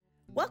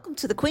Welcome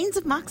to the Queens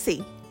of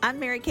Moxie. I'm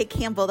Mary Kay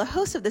Campbell, the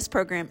host of this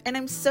program, and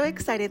I'm so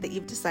excited that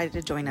you've decided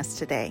to join us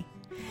today.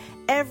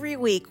 Every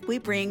week, we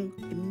bring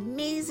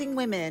amazing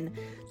women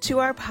to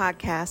our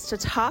podcast to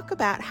talk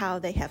about how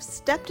they have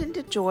stepped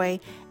into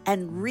joy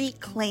and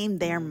reclaimed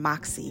their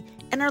moxie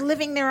and are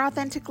living their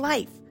authentic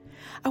life.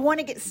 I want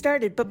to get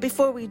started, but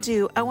before we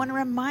do, I want to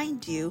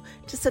remind you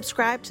to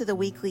subscribe to the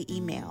weekly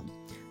email.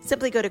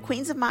 Simply go to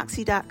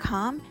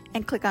queensofmoxie.com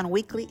and click on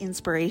Weekly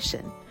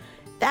Inspiration.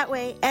 That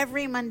way,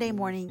 every Monday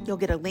morning, you'll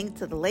get a link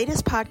to the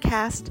latest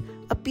podcast,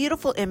 a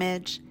beautiful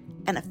image,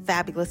 and a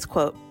fabulous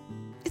quote.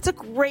 It's a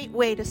great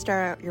way to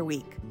start out your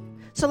week.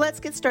 So let's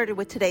get started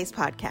with today's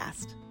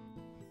podcast.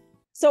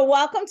 So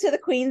welcome to the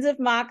Queens of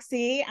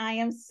Moxie. I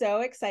am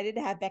so excited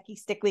to have Becky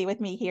Stickley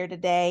with me here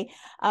today.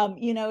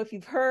 If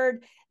you've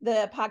heard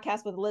the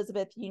podcast with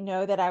Elizabeth, you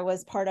know that I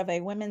was part of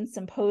a women's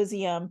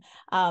symposium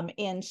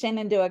in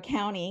Shenandoah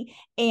County.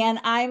 And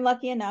I'm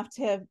lucky enough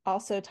to have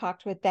also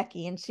talked with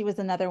Becky, and she was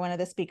another one of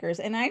the speakers.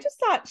 And I just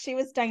thought she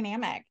was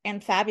dynamic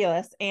and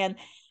fabulous. And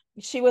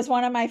she was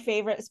one of my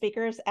favorite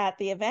speakers at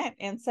the event.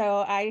 And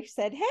so I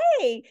said,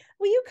 hey,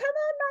 will you come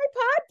on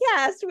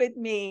my podcast with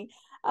me?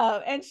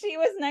 And she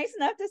was nice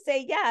enough to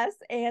say yes.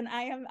 And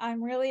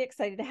I'm really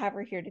excited to have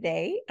her here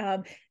today.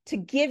 To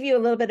give you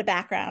a little bit of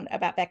background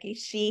about Becky,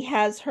 she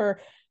has her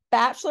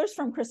bachelor's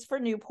from Christopher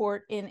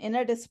Newport in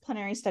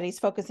interdisciplinary studies,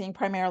 focusing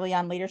primarily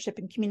on leadership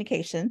and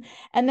communication.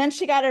 And then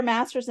she got her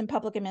master's in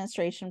public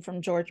administration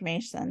from George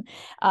Mason.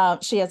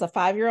 She has a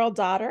 5-year-old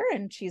daughter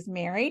and she's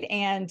married.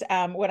 And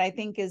what I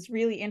think is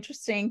really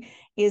interesting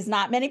is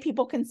not many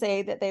people can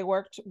say that they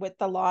worked with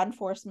the Law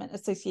Enforcement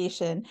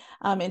Association.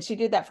 And she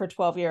did that for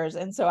 12 years.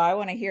 And so I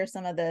want to hear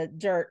some of the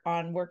dirt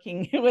on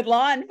working with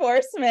law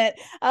enforcement.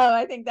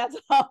 I think that's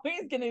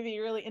always going to be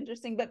really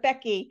interesting. But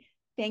Becky,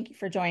 thank you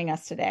for joining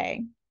us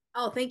today.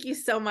 Oh, thank you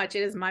so much.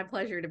 It is my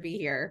pleasure to be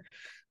here.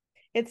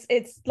 It's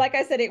like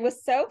I said, it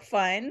was so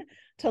fun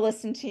to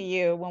listen to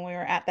you when we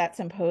were at that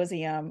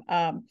symposium.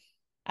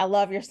 I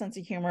love your sense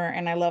of humor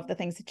and I love the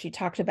things that you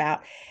talked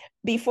about.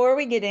 Before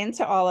we get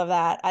into all of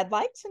that, I'd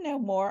like to know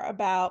more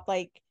about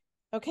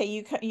okay,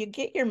 you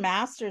get your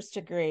master's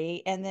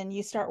degree and then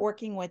you start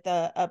working with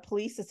a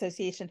police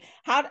association.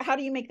 How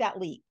do you make that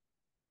leap?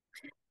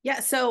 Yeah.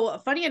 So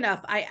funny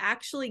enough, I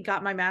actually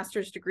got my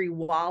master's degree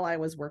while I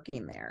was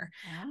working there.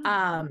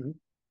 Oh.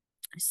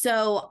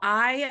 So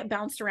I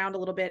bounced around a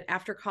little bit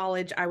after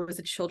college. I was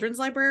a children's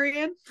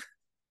librarian.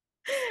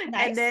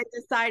 Nice. And then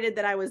decided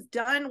that I was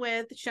done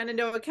with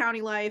Shenandoah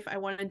County life. I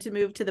wanted to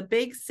move to the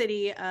big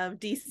city of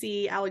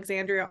DC,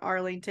 Alexandria,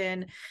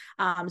 Arlington.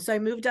 So I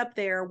moved up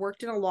there,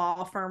 worked in a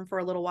law firm for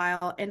a little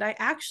while, and I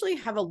actually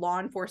have a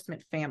law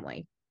enforcement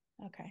family.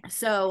 Okay.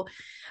 So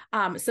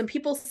some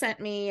people sent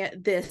me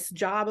this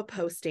job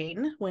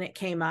posting when it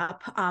came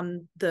up.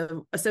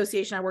 The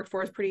association I worked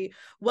for is pretty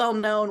well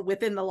known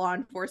within the law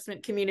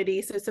enforcement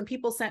community. So some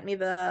people sent me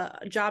the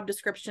job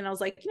description. I was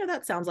like,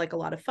 that sounds like a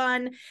lot of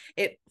fun.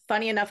 It,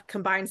 funny enough,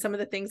 combined some of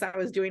the things I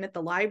was doing at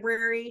the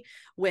library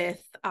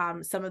with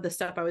some of the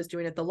stuff I was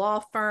doing at the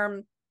law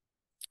firm.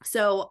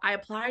 So I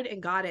applied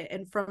and got it.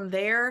 And from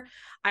there,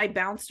 I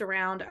bounced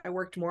around. I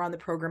worked more on the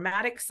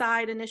programmatic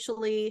side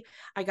initially.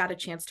 I got a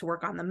chance to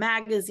work on the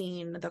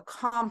magazine, the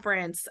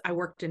conference. I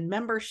worked in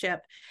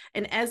membership.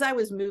 And as I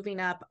was moving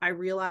up, I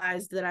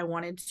realized that I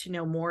wanted to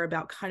know more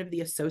about kind of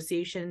the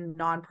association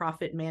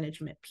nonprofit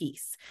management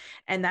piece.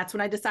 And that's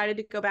when I decided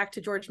to go back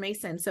to George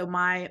Mason. So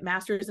my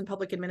master's in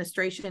public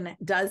administration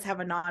does have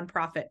a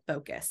nonprofit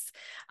focus.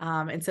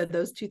 And so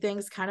those two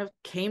things kind of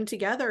came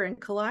together and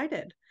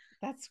collided.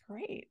 That's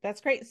great. That's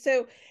great.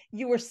 So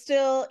you were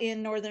still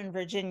in Northern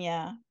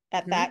Virginia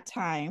at that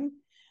time.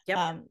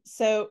 Yep.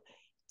 So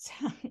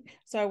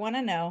I want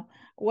to know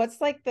what's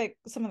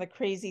some of the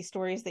crazy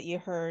stories that you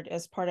heard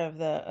as part of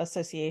the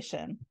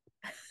association.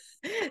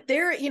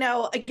 There,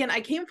 again,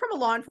 I came from a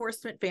law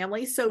enforcement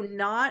family, so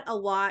not a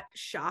lot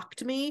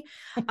shocked me.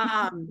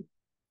 I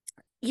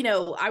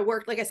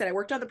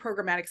worked on the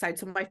programmatic side.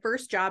 So my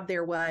first job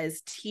there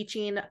was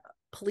teaching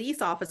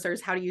police officers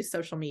how to use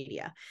social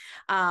media.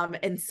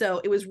 And so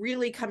it was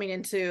really coming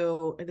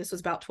into, this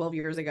was about 12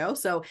 years ago.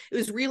 So it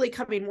was really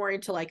coming more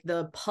into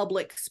the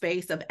public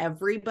space of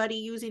everybody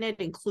using it,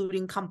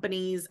 including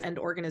companies and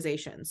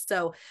organizations.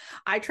 So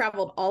I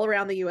traveled all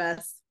around the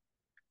US,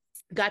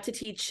 got to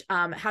teach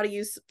how to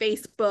use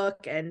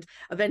Facebook and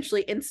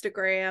eventually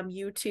Instagram,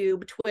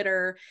 YouTube,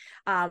 Twitter,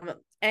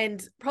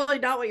 and probably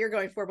not what you're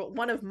going for, but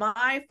one of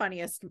my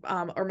funniest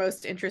or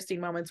most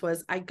interesting moments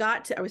was I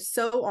was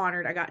so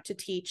honored. I got to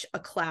teach a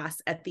class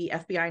at the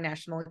FBI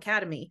National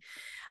Academy.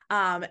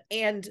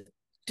 And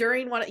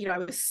during I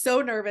was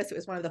so nervous. It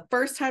was one of the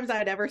first times I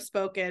had ever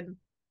spoken.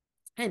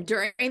 And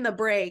during the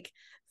break,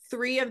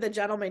 3 of the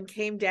gentlemen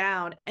came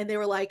down and they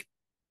were like,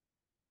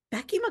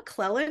 Becky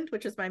McClelland,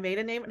 which is my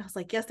maiden name. And I was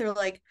like, yes. They were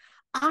like,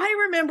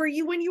 I remember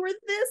you when you were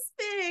this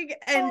big.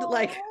 And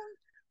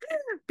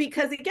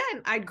because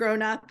again, I'd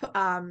grown up,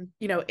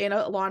 in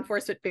a law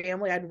enforcement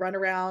family. I'd run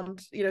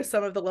around,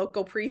 some of the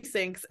local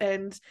precincts,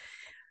 and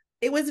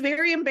It was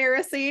very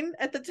embarrassing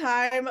at the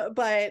time,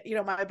 but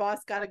my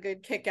boss got a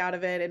good kick out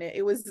of it, and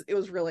it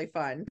was really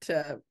fun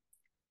to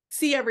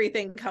see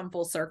everything come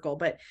full circle.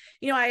 But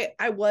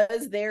I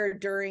was there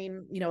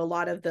during a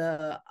lot of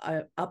the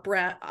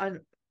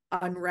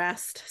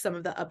unrest, some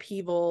of the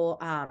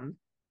upheaval,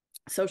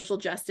 social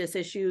justice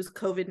issues,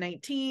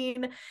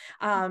 COVID-19,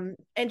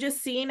 and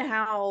just seeing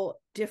how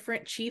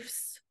different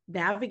chiefs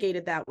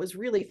navigated that was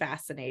really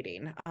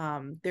fascinating.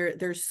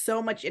 There's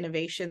so much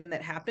innovation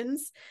that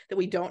happens that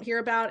we don't hear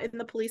about in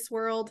the police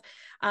world,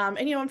 and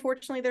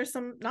unfortunately there's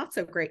some not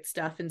so great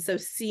stuff, and so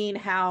seeing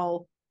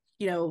how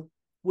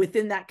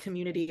within that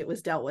community it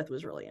was dealt with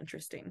was really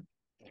interesting.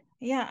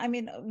 Yeah, I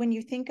mean, when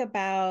you think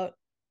about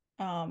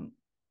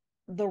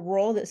the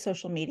role that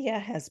social media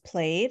has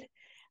played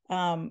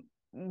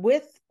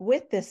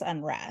with this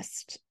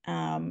unrest,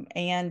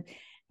 and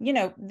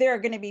there are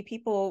going to be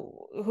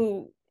people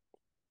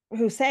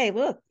who say,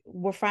 look,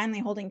 we're finally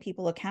holding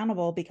people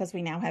accountable because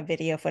we now have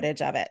video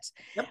footage of it.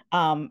 Yep.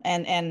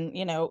 And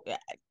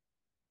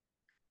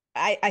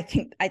I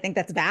think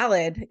that's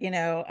valid,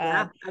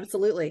 Yeah,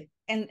 absolutely.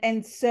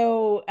 And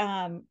so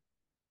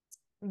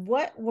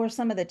what were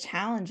some of the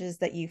challenges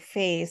that you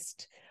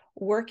faced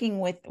working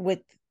with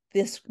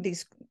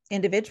these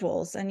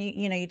individuals? And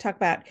you talk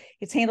about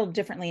it's handled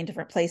differently in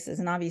different places,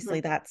 and obviously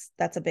that's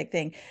a big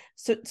thing.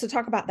 So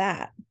talk about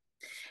that.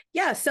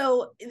 Yeah,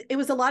 so it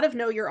was a lot of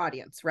know your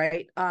audience,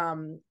 right?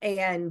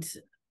 And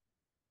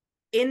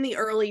in the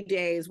early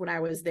days when I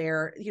was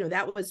there,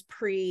 that was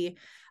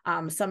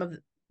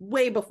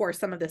way before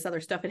some of this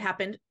other stuff had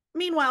happened.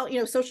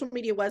 Meanwhile, social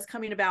media was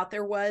coming about.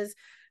 There was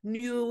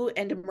new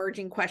and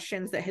emerging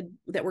questions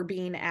that were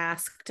being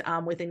asked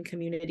within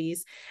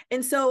communities.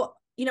 And so,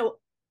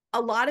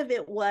 a lot of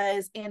it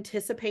was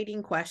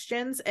anticipating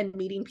questions and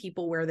meeting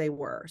people where they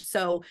were.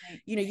 So,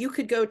 you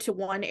could go to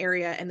one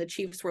area and the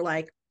chiefs were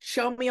like,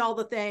 show me all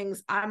the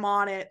things. I'm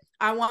on it.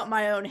 I want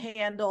my own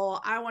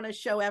handle. I want to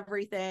show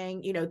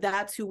everything.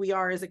 That's who we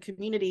are as a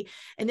community.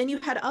 And then you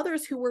had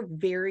others who were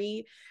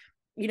very,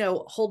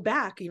 hold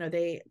back.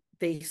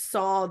 They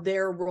saw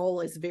their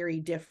role as very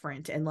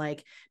different and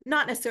like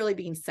not necessarily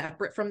being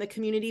separate from the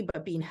community,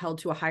 but being held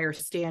to a higher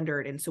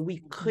standard. And so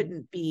we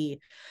couldn't be,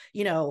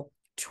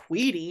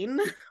 tweeting.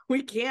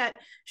 We can't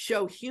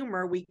show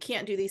humor. We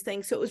can't do these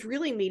things. So it was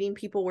really meeting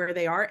people where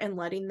they are and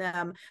letting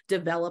them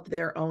develop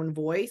their own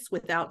voice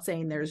without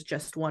saying there's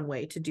just one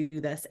way to do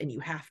this and you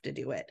have to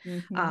do it.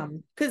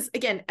 Because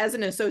again, as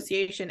an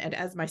association and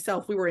as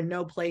myself, we were in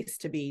no place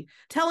to be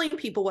telling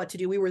people what to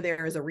do. We were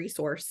there as a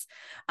resource.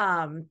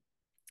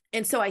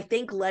 And so I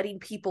think letting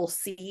people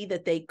see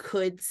that they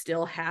could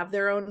still have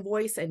their own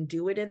voice and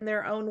do it in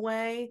their own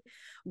way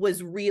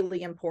was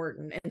really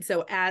important. And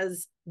so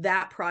as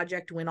that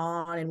project went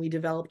on and we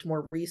developed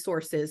more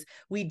resources,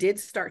 we did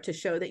start to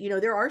show that,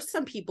 there are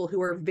some people who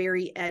are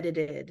very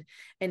edited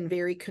and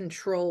very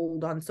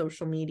controlled on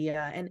social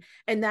media.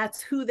 And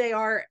that's who they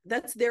are.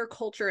 That's their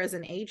culture as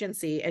an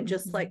agency. And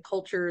just like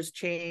cultures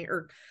change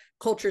or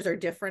cultures are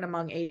different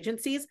among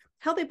agencies,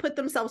 how they put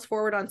themselves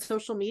forward on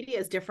social media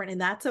is different, and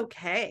that's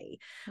okay.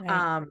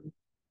 Right.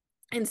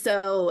 And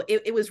so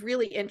it was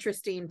really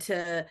interesting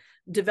to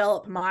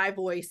develop my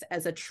voice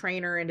as a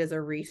trainer and as a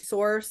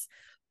resource,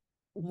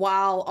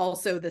 while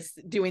also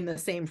doing the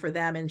same for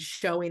them and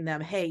showing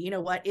them, hey, you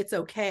know what, it's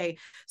okay.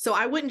 So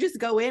I wouldn't just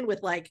go in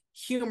with like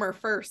humor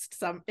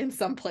first in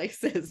some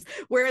places,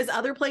 whereas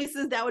other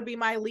places that would be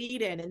my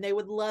lead in and they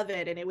would love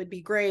it and it would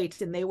be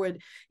great and they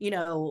would,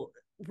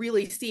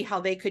 really see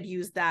how they could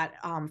use that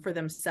for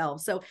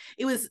themselves. So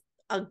it was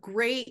a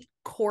great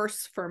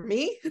course for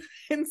me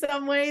in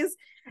some ways.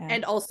 Yeah.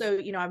 And also,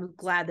 I'm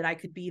glad that I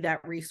could be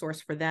that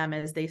resource for them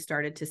as they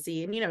started to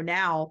see. And,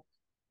 now,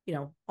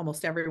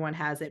 almost everyone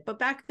has it. But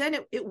back then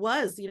it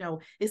was,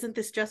 isn't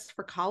this just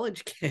for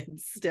college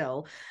kids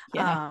still?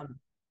 Yeah.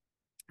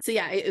 So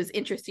yeah, it was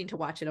interesting to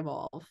watch it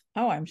evolve.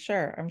 Oh, I'm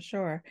sure.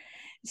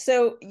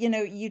 So,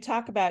 you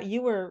talk about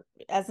you were,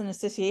 as an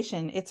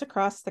association, it's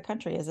across the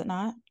country, is it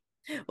not?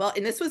 Well,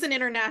 and this was an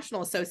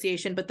international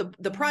association, but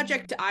the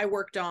project I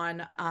worked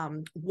on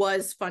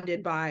was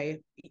funded by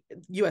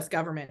U.S.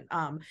 government.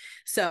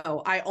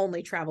 So I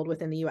only traveled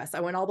within the U.S. I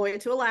went all the way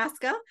to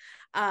Alaska,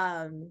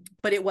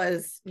 but it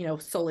was,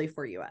 solely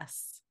for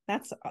U.S.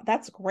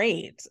 That's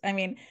great. I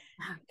mean,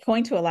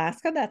 going to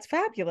Alaska, that's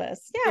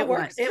fabulous. Yeah, it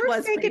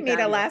was taking me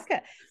to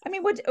Alaska. I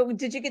mean,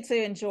 did you get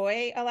to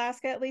enjoy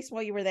Alaska at least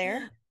while you were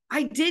there?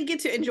 I did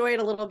get to enjoy it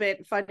a little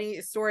bit.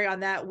 Funny story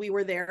on that. We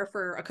were there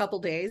for a couple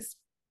days.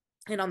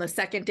 And on the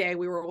second day,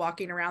 we were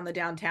walking around the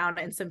downtown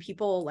and some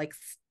people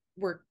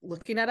were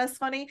looking at us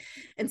funny.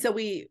 And so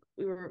we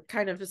were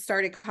kind of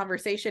started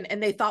conversation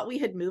and they thought we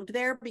had moved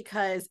there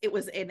because it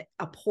was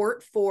a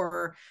port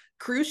for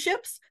cruise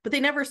ships, but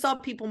they never saw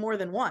people more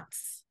than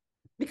once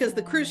because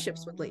the cruise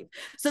ships would leave.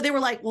 So they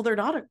were like, well, they're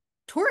not a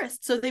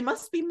tourist, so they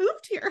must be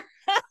moved here.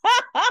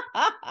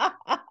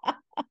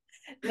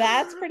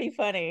 That's pretty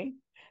funny.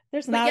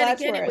 There's not a lot of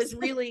tourists. It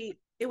was really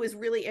it was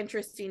really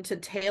interesting to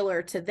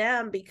tailor to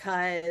them,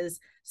 because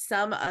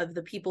some of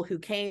the people who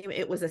came,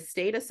 it was a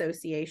state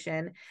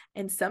association,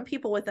 and some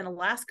people within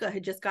Alaska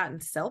had just gotten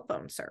cell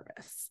phone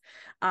service.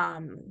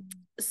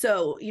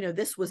 So,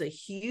 this was a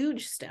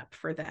huge step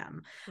for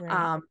them.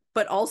 Right.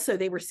 But also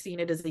they were seeing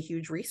it as a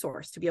huge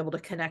resource to be able to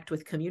connect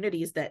with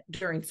communities that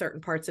during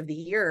certain parts of the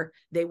year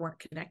they weren't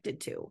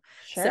connected to.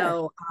 Sure.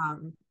 So,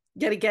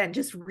 yet again,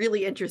 just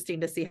really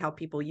interesting to see how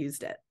people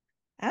used it.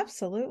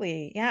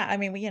 Absolutely. Yeah. I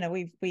mean,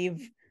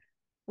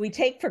 we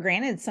take for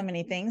granted so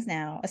many things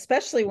now,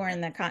 especially we're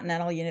in the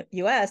continental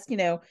US,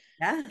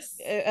 Yes.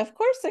 of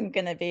course I'm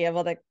going to be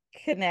able to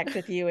connect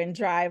with you and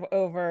drive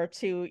over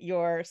to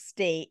your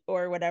state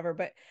or whatever.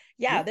 But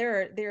yeah,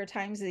 there are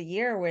times of the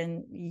year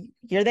when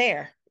you're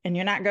there and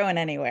you're not going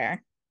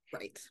anywhere.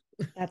 Right.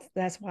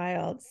 That's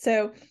wild.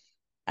 So,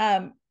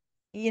 when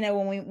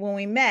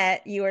we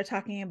met, you were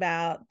talking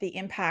about the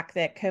impact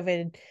that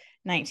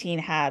COVID-19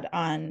 had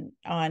on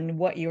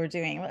what you were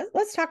doing.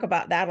 Let's talk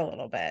about that a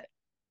little bit.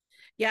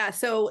 Yeah.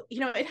 So,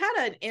 it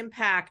had an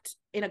impact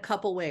in a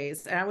couple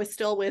ways. And I was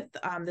still with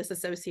this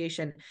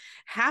association.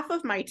 Half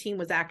of my team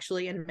was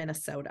actually in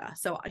Minnesota.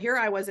 So here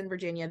I was in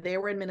Virginia. They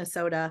were in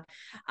Minnesota.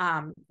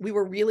 We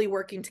were really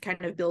working to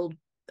kind of build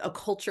a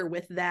culture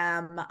with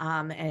them.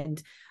 And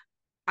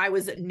I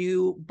was a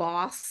new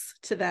boss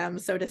to them,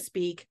 so to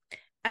speak.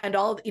 And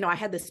I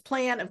had this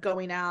plan of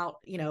going out,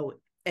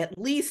 at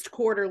least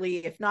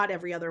quarterly, if not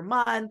every other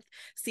month,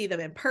 see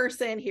them in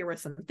person. Here were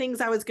some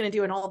things I was going to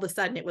do. And all of a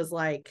sudden it was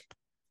like,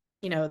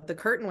 the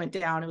curtain went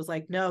down. It was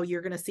like, no,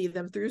 you're going to see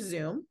them through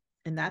Zoom,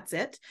 and that's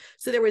it.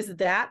 So there was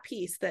that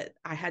piece that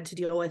I had to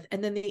deal with.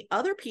 And then the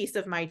other piece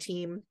of my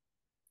team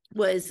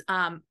was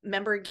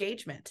member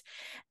engagement.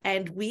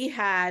 And we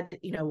had,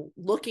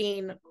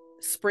 looking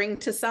spring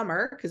to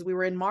summer, because we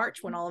were in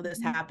March when all of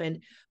this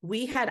happened.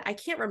 We had, I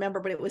can't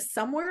remember, but it was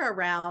somewhere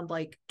around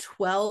like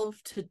 12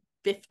 to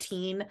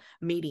 15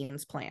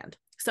 meetings planned,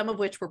 some of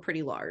which were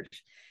pretty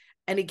large.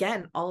 And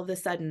again, all of a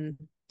sudden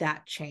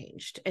that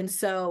changed. And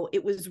so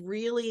it was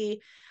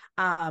really,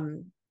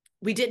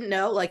 we didn't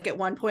know, like at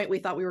one point we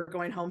thought we were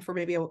going home for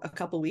maybe a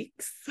couple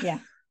weeks. Yeah,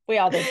 we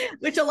all did.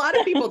 Which a lot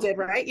of people did,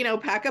 right?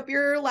 Pack up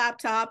your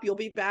laptop, you'll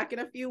be back in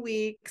a few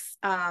weeks.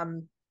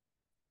 And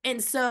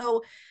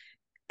so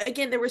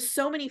again, there were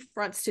so many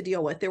fronts to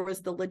deal with. There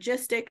was the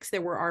logistics,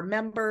 there were our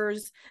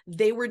members,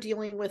 they were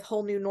dealing with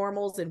whole new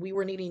normals, and we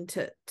were needing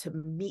to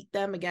meet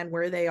them again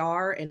where they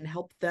are and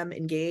help them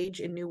engage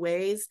in new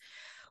ways,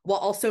 while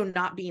also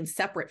not being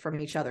separate from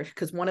each other.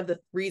 Because one of the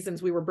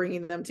reasons we were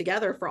bringing them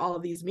together for all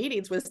of these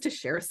meetings was to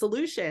share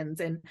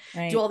solutions and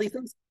do all these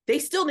things. They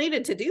still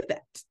needed to do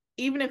that,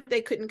 even if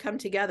they couldn't come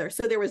together.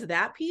 So there was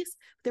that piece.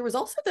 There was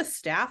also the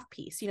staff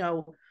piece.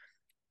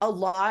 A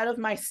lot of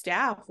my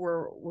staff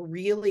were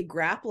really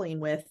grappling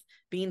with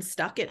being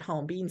stuck at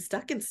home, being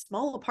stuck in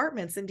small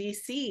apartments in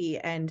DC,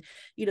 and,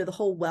 the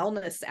whole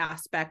wellness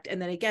aspect.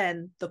 And then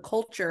again, the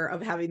culture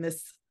of having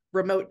this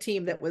remote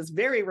team that was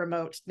very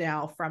remote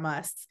now from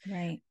us.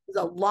 Right.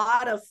 There's a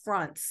lot of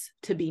fronts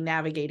to be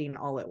navigating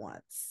all at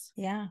once.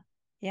 Yeah.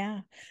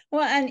 Yeah.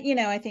 Well, and,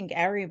 I think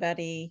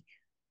everybody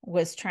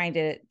was trying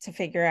to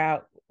figure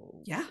out,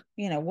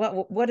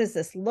 what does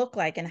this look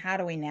like and how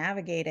do we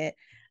navigate it?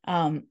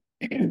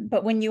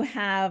 But when you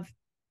have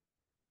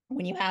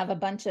a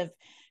bunch of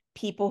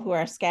people who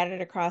are scattered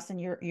across,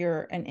 and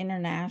you're an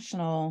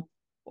international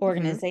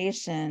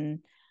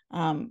organization,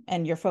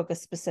 and you're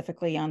focused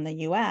specifically on the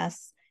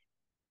US,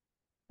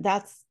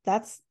 that's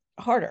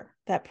harder.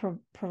 That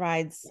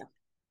provides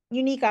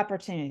unique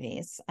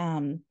opportunities.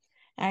 And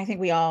I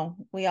think we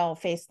all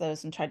faced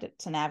those and tried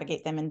to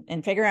navigate them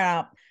and figure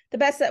out the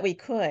best that we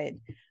could.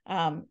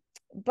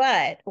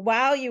 But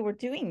while you were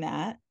doing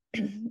that,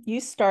 you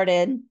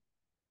started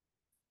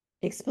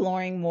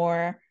exploring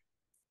more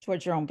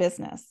towards your own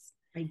business.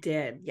 I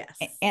did, yes.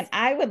 And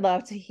I would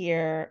love to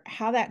hear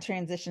how that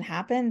transition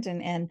happened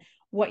and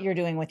what you're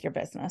doing with your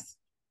business.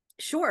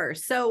 Sure.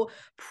 So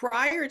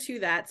prior to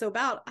that, so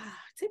about, I'd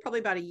say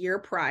probably about a year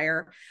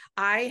prior,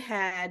 I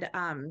had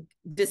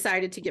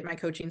decided to get my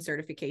coaching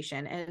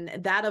certification,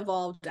 and that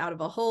evolved out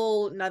of a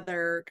whole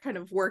nother kind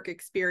of work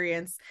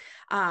experience.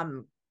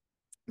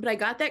 But I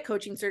got that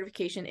coaching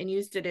certification and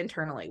used it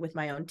internally with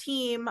my own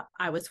team.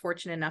 I was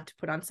fortunate enough to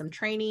put on some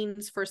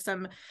trainings for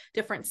some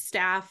different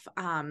staff.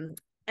 And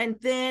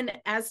then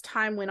as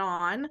time went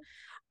on,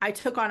 I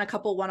took on a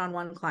couple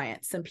one-on-one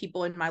clients. Some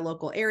people in my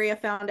local area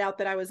found out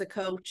that I was a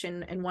coach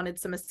and wanted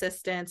some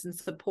assistance and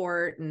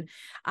support. And,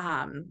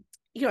 I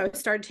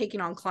started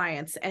taking on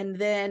clients. And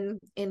then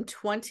in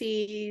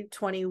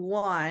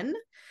 2021,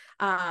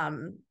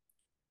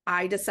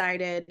 I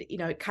decided,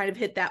 it kind of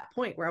hit that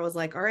point where I was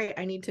like, all right,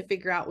 I need to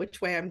figure out which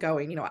way I'm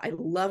going. I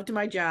loved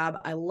my job.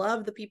 I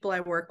love the people I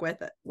worked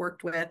with.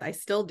 I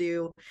still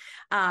do.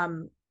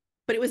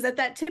 But it was at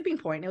that tipping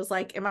point. It was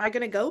like, am I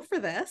going to go for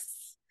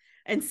this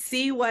and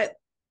see what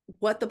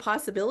what the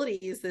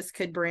possibilities this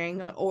could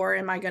bring, or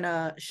am I going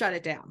to shut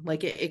it down?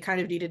 Like it kind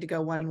of needed to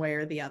go one way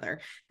or the other.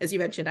 As you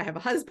mentioned, I have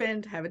a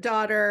husband, I have a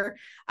daughter.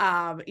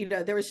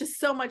 There was just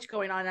so much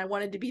going on. I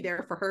wanted to be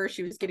there for her.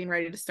 She was getting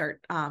ready to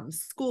start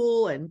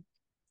school. And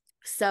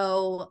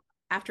so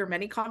after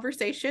many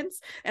conversations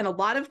and a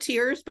lot of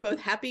tears, both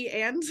happy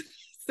and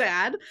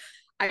sad,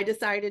 I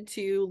decided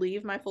to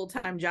leave my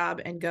full-time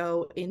job and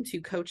go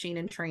into coaching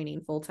and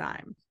training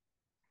full-time.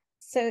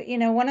 So,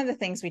 one of the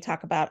things we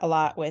talk about a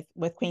lot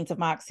with Queens of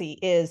Moxie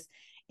is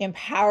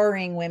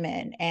empowering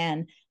women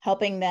and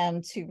helping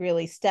them to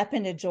really step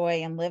into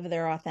joy and live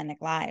their authentic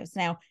lives.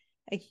 Now,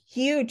 a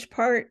huge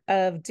part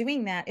of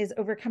doing that is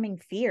overcoming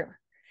fear.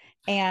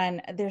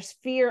 And there's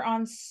fear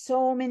on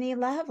so many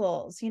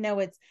levels.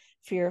 It's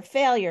fear of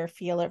failure,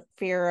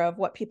 fear of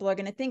what people are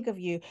going to think of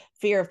you,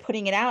 fear of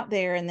putting it out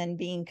there and then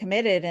being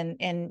committed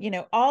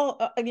and all,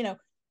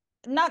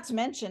 not to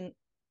mention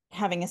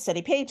having a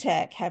steady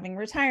paycheck, having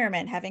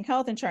retirement, having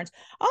health insurance,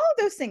 all of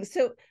those things.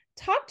 So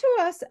talk to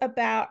us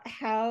about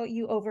how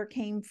you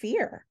overcame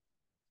fear.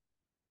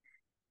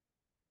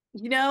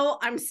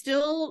 I'm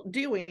still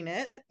doing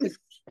it.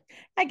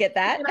 I get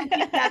that. And I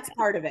think that's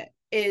part of it,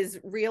 is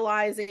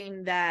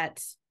realizing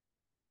that,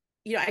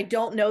 I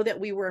don't know that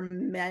we were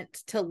meant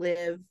to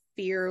live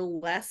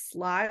fearless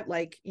life.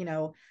 Like,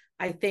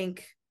 I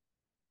think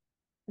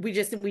we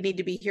need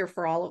to be here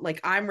for all of,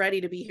 like, I'm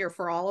ready to be here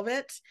for all of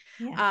it.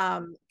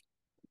 Yeah.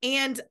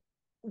 And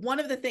one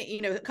of the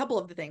things, a couple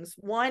of the things,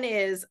 one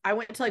is I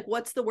went to, like,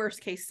 what's the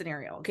worst case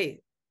scenario? Okay.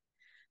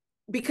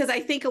 Because I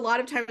think a lot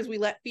of times we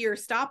let fear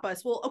stop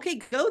us. Well, okay,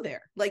 go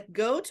there. Like,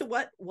 go to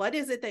what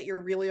is it that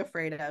you're really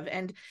afraid of?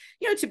 And,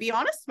 to be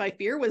honest, my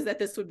fear was that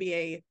this would be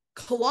a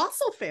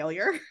colossal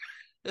failure.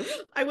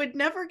 I would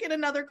never get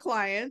another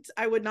client.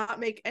 I would not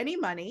make any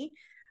money.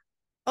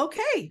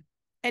 Okay.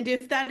 And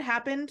if that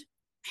happened,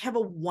 I have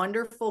a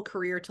wonderful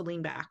career to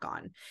lean back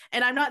on.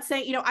 And I'm not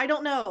saying, I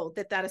don't know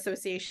that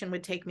association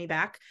would take me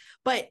back,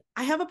 but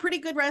I have a pretty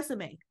good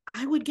resume.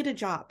 I would get a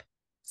job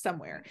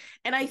somewhere.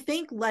 And I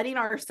think letting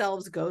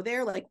ourselves go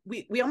there, like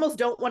we almost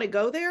don't want to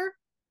go there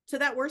to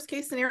that worst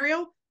case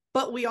scenario,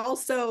 but we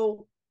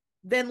also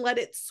then let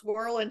it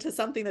swirl into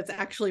something that's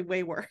actually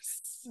way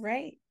worse.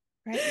 Right.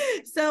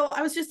 So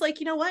I was just like,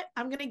 you know what?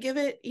 I'm going to give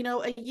it,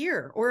 a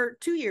year or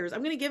 2 years.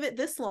 I'm going to give it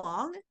this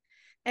long.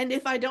 And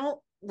if I don't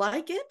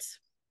like it,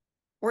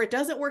 or it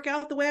doesn't work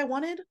out the way I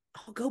wanted,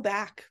 I'll go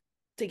back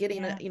to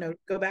getting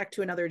go back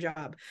to another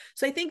job.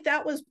 So I think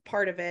that was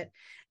part of it.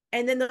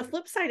 And then the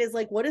flip side is,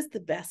 like, what is the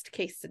best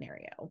case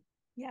scenario?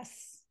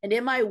 Yes. And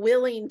am I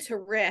willing to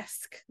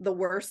risk the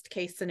worst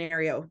case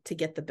scenario to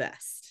get the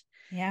best?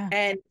 Yeah.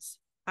 And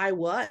I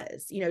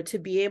was, to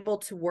be able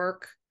to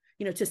work,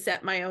 to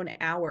set my own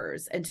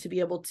hours and to be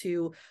able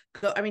to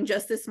go. I mean,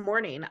 just this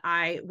morning,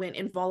 I went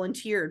and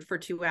volunteered for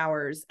 2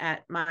 hours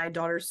at my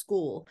daughter's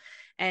school.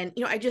 And,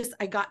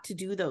 I got to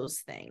do those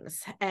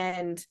things.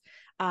 And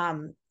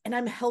I'm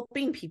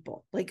helping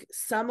people. Like,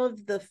 some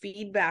of the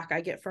feedback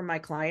I get from my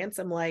clients,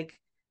 I'm like,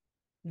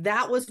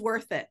 that was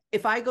worth it.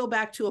 If I go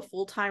back to a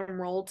full-time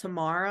role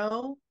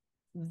tomorrow,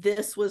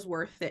 this was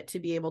worth it to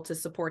be able to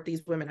support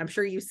these women. I'm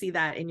sure you see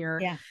that in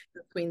your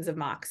Queens of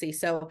Moxie.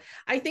 So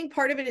I think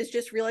part of it is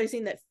just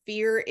realizing that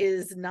fear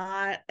is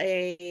not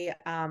it's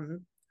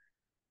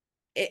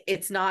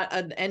not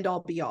an end all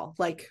be all.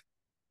 Like,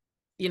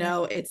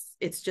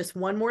 it's just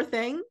one more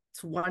thing.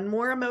 It's one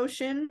more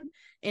emotion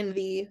in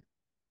the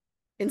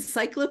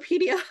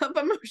encyclopedia of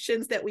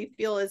emotions that we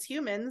feel as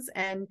humans,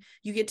 and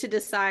you get to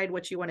decide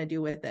what you want to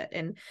do with it.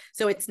 And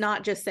so it's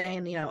not just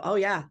saying, oh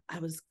yeah, I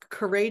was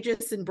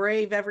courageous and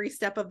brave every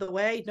step of the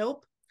way.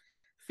 Nope.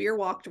 Fear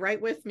walked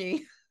right with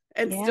me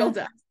and still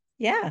does.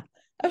 Yeah,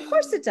 of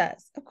course it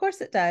does. Of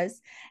course it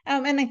does.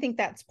 And I think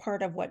that's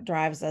part of what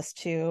drives us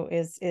too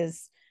is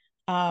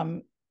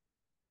you're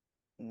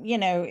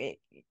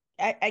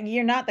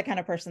not the kind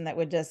of person that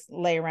would just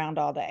lay around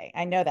all day.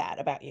 I know that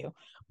about you,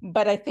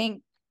 but I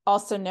think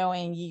also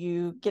knowing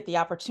you get the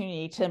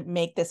opportunity to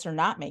make this or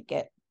not make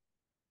it.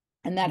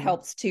 And that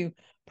helps to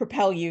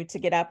propel you to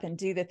get up and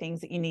do the things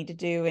that you need to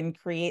do and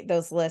create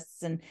those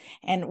lists and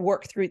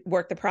work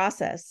the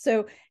process.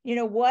 So,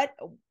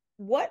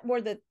 what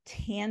were the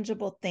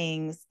tangible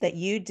things that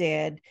you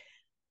did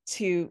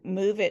to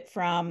move it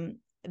from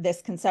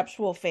this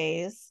conceptual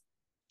phase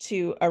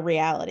to a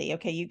reality?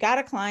 Okay, you got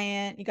a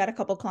client, you got a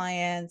couple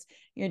clients,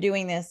 you're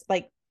doing this.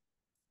 Like,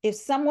 if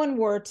someone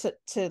were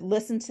to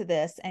listen to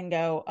this and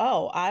go,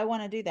 oh, I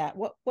want to do that,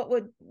 what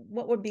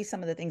would be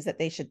some of the things that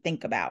they should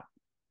think about?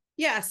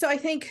 Yeah. So I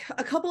think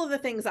a couple of the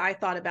things I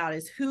thought about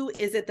is, who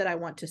is it that I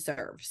want to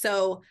serve?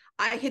 So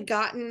I had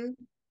gotten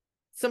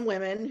some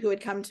women who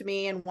had come to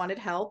me and wanted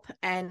help,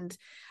 and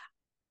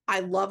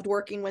I loved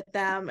working with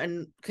them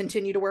and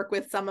continue to work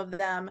with some of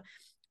them.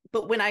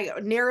 But when I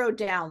narrowed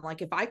down,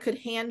 like, if I could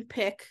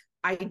handpick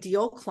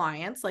ideal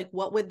clients, like,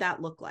 what would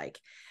that look like?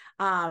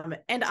 And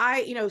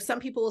I,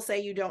 some people will say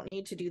you don't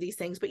need to do these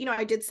things, but,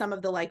 I did some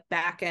of the, like,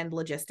 back end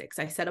logistics.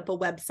 I set up a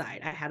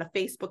website. I had a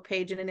Facebook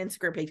page and an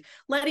Instagram page,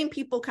 letting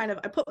people I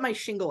put my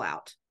shingle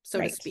out, so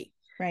to speak.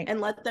 Right.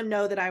 and let them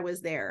know that I was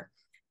there.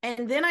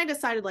 And then I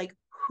decided, like,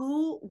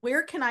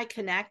 where can I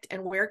connect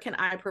and where can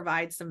I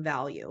provide some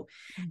value?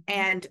 Mm-hmm.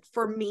 And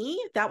for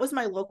me, that was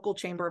my local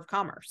chamber of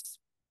commerce.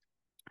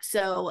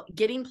 So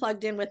getting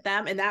plugged in with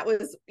them, and that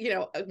was,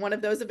 one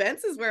of those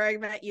events is where I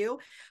met you.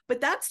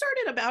 But that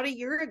started about a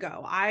year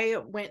ago. I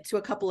went to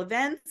a couple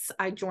events.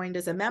 I joined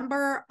as a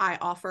member. I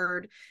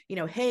offered,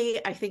 hey,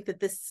 I think that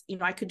this,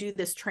 I could do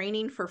this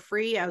training for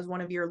free as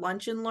one of your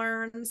lunch and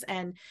learns.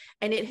 And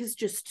it has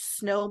just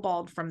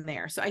snowballed from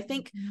there. So I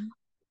think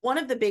one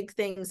of the big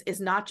things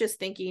is not just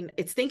thinking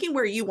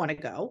where you want to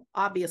go,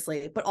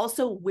 obviously, but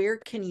also where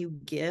can you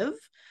give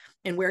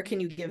and where can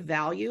you give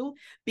value?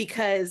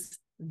 Because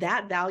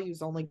that value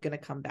is only going to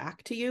come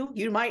back to you.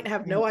 You might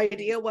have no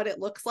idea what it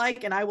looks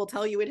like. And I will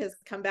tell you, it has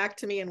come back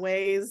to me in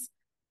ways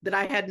that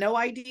I had no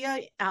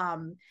idea.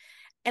 And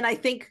I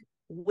think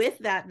with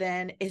that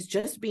then is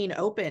just being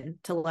open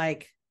to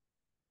like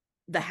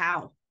the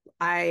how.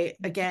 I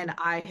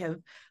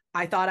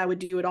thought I would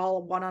do it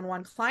all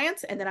one-on-one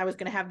clients, and then I was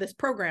going to have this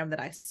program that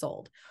I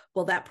sold.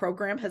 Well, that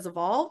program has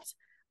evolved.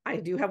 I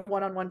do have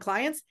one-on-one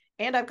clients,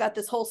 and I've got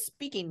this whole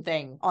speaking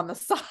thing on the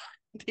side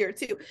here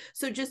too.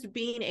 So just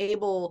being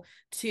able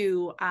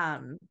to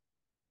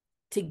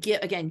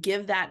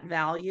give that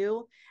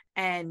value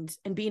and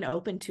being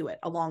open to it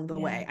along the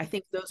way. I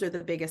think those are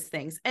the biggest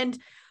things. And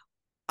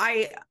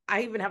I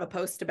even have a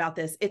post about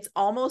this. It's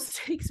almost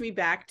takes me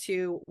back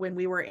to when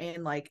we were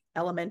in like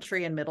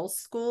elementary and middle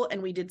school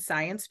and we did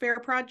science fair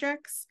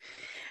projects,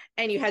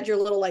 and you had your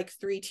little like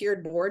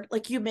 3-tiered board.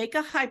 Like you make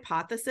a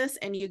hypothesis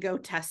and you go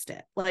test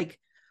it. Like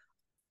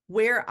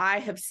where I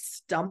have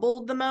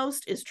stumbled the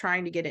most is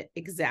trying to get it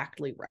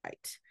exactly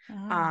right.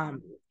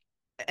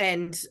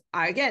 And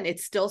again,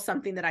 it's still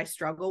something that I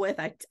struggle with.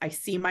 I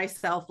see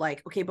myself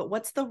like, okay, but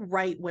what's the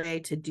right way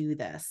to do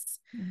this?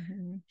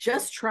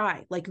 Just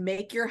try, like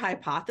make your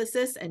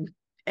hypothesis and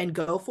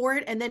go for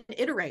it, and then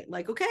iterate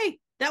like, okay,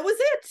 that was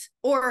it.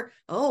 Or,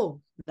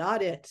 oh,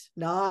 not it.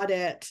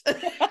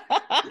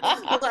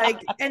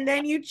 Like, and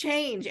then you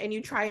change and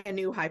you try a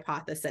new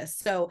hypothesis.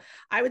 So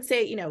I would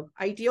say,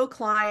 ideal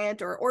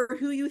client or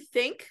who you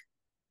think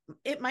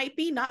it might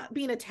be, not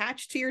being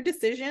attached to your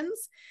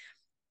decisions.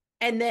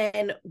 And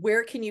then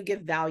where can you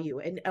give value?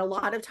 And a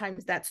lot of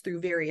times that's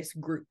through various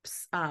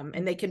groups.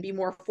 And they can be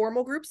more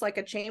formal groups like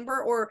a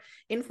chamber, or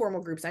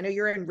informal groups. I know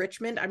you're in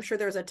Richmond. I'm sure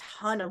there's a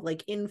ton of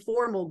like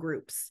informal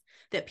groups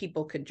that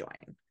people could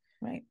join.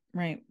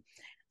 Right.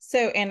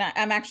 So, and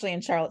I'm actually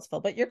in Charlottesville,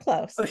 but you're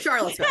close. Oh,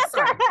 Charlottesville.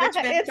 Sorry.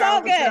 Richmond, it's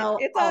Charlottesville, all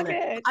good. It's all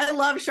good. I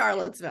love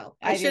Charlottesville.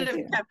 I should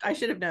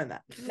have known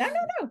that. No.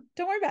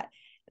 Don't worry about it.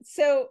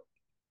 So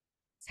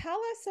tell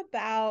us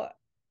about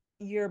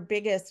your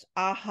biggest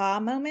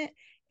aha moment,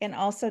 and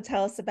also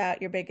tell us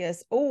about your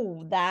biggest,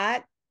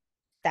 that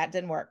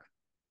didn't work.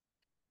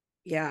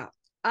 Yeah.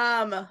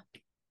 So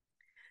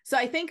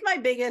I think my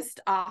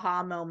biggest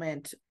aha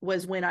moment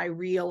was when I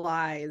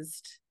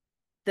realized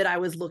that I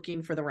was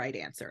looking for the right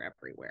answer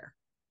everywhere.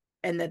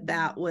 And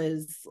that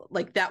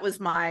was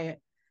my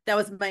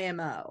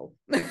MO.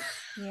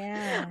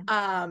 Yeah.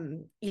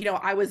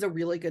 I was a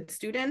really good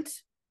student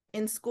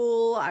in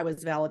school. I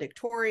was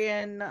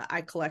valedictorian.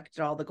 I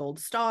collected all the gold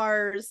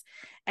stars.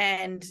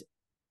 And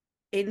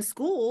in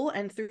school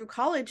and through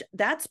college,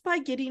 that's by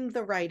getting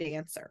the right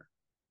answer.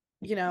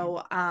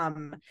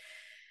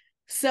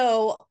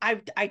 So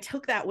I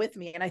took that with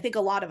me, and I think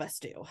a lot of us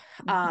do.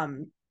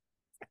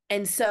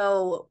 And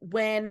so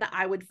when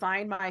I would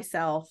find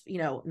myself,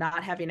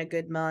 not having a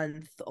good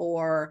month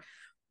or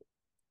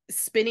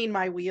spinning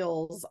my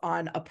wheels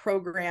on a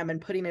program and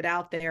putting it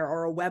out there,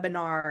 or a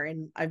webinar,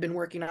 and I've been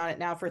working on it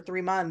now for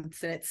 3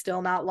 months and it's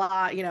still not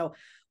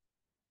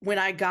when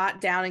I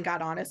got down and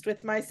got honest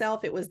with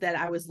myself, it was that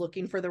I was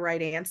looking for the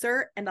right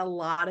answer. And a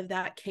lot of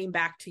that came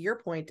back to your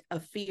point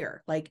of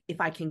fear. Like, if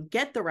I can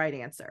get the right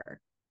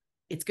answer,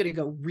 it's going to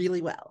go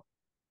really well,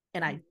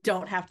 and I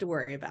don't have to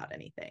worry about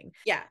anything.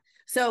 Yeah.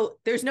 So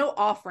there's no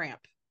off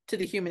ramp to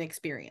the human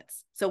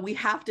experience. So we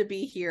have to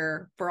be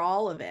here for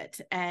all of it.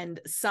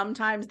 And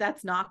sometimes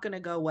that's not going to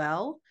go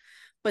well,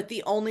 but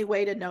the only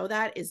way to know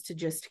that is to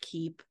just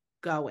keep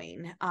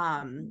going,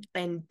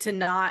 and to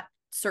not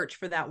search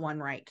for that one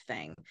right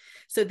thing.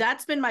 So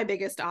that's been my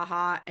biggest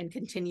aha, and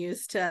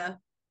continues to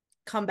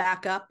come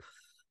back up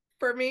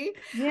for me.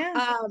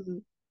 Yeah.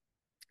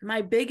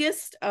 My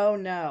biggest, oh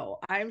no,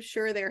 I'm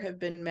sure there have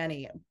been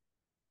many,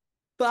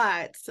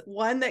 but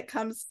one that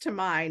comes to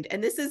mind,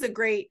 and this is a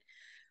great,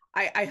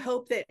 I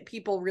hope that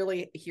people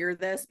really hear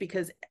this,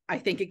 because I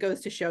think it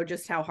goes to show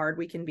just how hard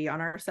we can be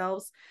on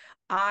ourselves.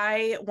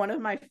 One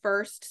of my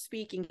first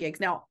speaking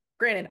gigs, now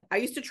granted, I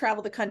used to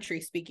travel the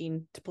country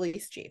speaking to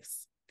police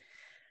chiefs,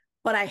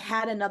 but I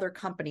had another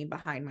company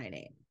behind my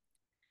name.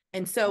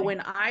 And so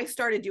when I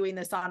started doing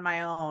this on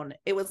my own,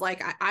 it was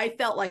like, I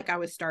felt like I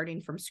was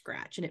starting from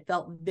scratch, and it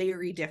felt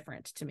very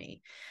different to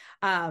me.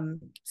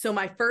 So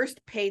my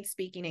first paid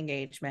speaking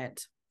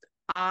engagement,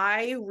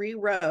 I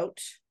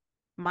rewrote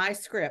my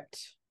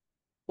script.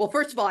 Well,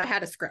 first of all, I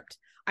had a script.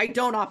 I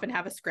don't often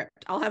have a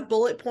script. I'll have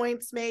bullet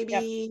points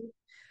maybe,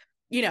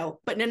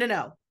 but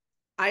no.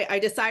 I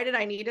decided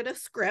I needed a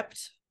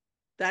script.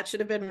 That should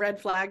have been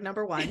red flag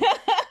number one.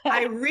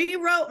 I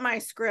rewrote my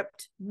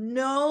script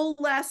no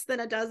less than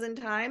a dozen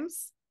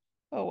times.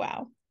 Oh,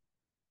 wow.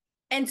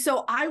 And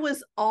so I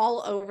was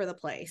all over the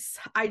place.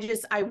 I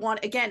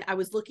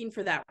was looking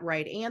for that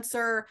right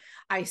answer.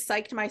 I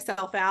psyched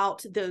myself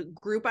out. The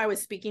group I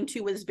was speaking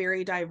to was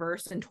very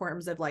diverse in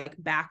terms of like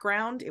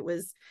background. It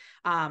was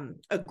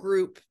a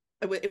group,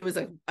 it was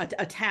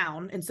a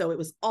town. And so it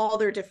was all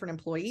their different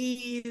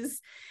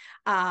employees.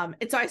 And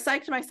so I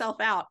psyched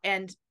myself out,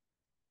 and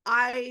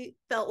I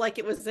felt like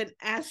it was an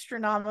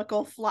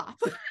astronomical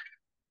flop.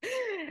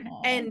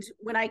 And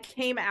when I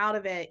came out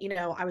of it,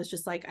 I was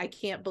just like, I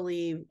can't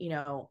believe,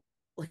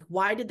 like,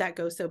 why did that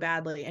go so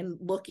badly? And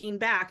looking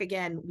back,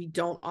 again, we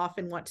don't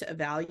often want to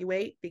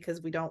evaluate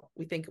because we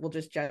think we'll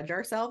just judge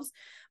ourselves,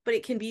 but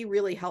it can be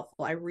really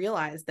helpful. I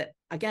realized that,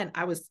 again,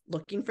 I was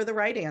looking for the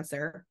right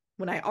answer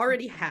when I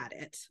already had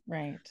it.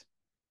 Right.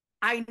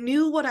 I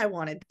knew what I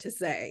wanted to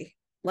say.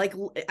 Like,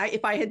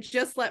 if I had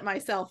just let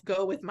myself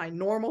go with my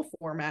normal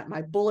format,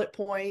 my bullet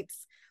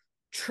points,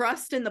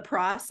 trust in the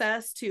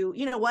process to,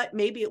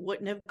 maybe it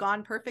wouldn't have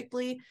gone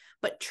perfectly,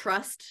 but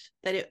trust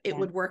that it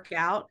would work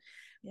out.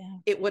 Yeah.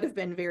 It would have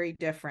been very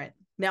different.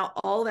 Now,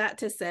 all that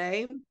to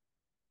say,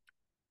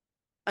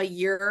 a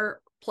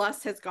year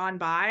plus has gone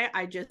by.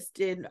 I just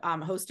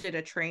hosted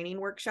a training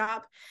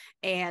workshop,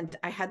 and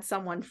I had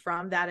someone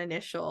from that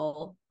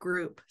initial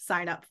group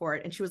sign up for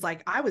it. And she was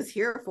like, I was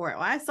here for it.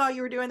 When I saw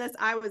you were doing this,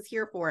 I was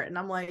here for it. And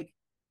I'm like,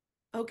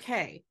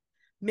 okay,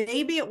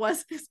 maybe it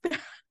wasn't as bad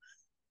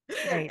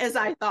as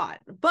I thought.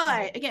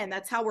 But again,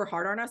 that's how we're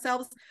hard on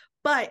ourselves.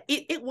 But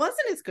it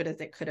wasn't as good as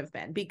it could have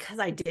been because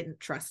I didn't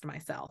trust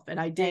myself, and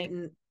I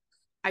didn't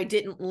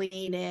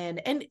lean in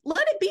and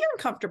let it be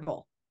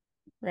uncomfortable.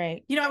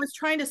 Right. I was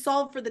trying to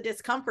solve for the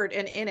discomfort,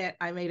 and in it,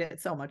 I made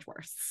it so much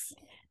worse.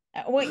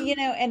 Well,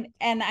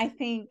 and I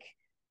think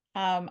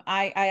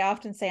I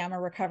often say I'm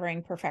a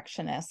recovering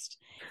perfectionist,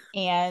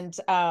 and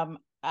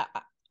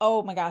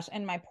oh my gosh,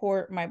 and my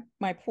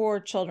poor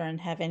children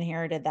have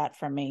inherited that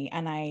from me,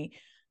 and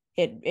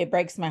it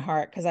breaks my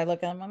heart because I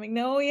look at them, I'm like,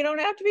 no, you don't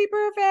have to be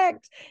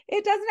perfect.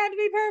 It doesn't have to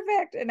be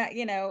perfect.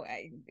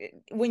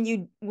 And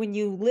when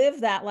you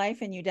live that life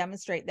and you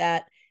demonstrate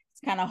that,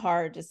 it's kind of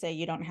hard to say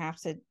you don't have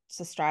to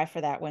strive for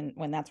that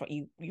when that's what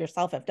you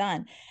yourself have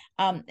done.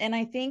 And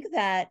I think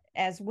that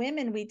as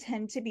women, we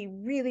tend to be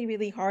really,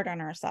 really hard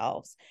on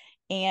ourselves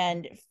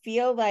and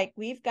feel like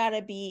we've got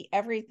to be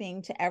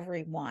everything to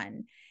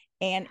everyone.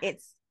 And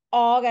it's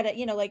all got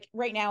to, like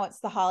right now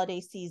it's the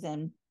holiday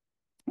season.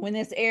 When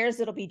this airs,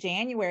 it'll be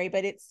January,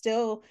 but it's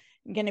still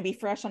going to be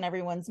fresh on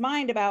everyone's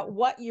mind about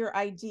what your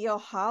ideal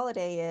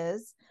holiday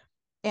is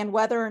and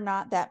whether or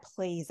not that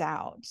plays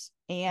out.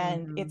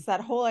 And it's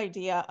that whole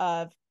idea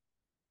of,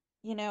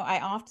 I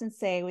often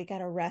say we got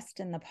to rest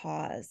in the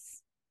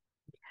pause.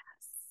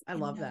 Yes, I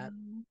love that.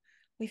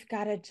 We've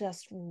got to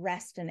just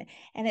rest in it.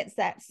 And it's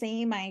that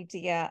same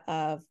idea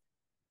of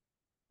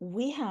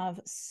we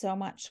have so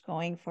much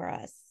going for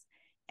us,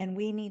 and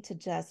we need to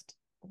just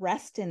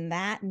rest in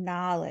that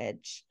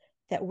knowledge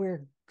that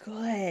we're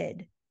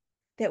good,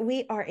 that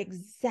we are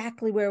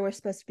exactly where we're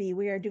supposed to be.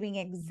 We are doing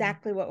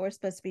exactly what we're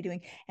supposed to be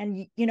doing.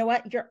 And you know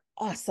what? You're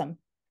awesome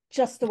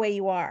just the way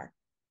you are.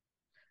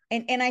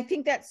 And I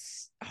think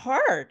that's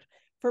hard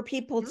for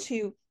people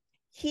to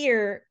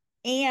hear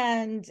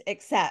and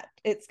accept.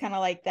 It's kind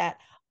of like that.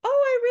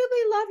 Oh, I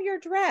really love your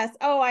dress.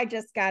 Oh, I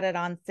just got it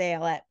on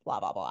sale at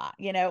blah, blah, blah.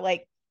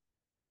 Like,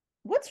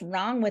 what's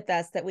wrong with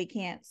us that we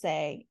can't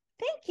say,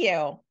 thank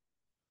you?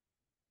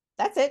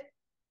 That's it.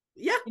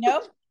 Yeah.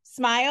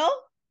 Smile,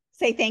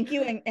 say thank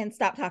you, and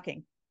stop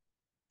talking.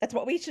 That's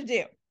what we should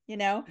do,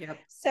 Yep.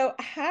 So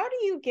how do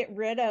you get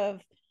rid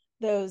of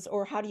those,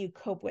 or how do you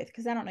cope with,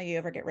 because I don't know you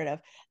ever get rid of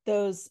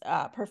those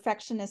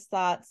perfectionist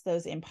thoughts,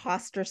 those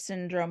imposter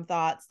syndrome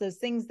thoughts, those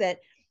things that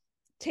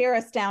tear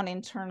us down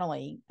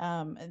internally,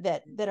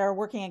 that are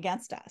working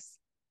against us?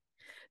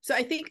 So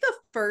I think the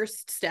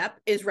first step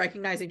is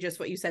recognizing just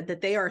what you said,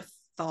 that they are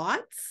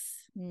thoughts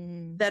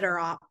that are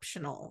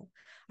optional.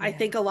 Yeah. I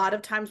think a lot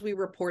of times we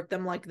report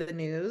them like the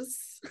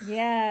news.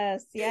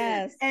 Yes.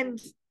 And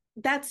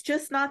that's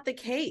just not the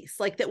case.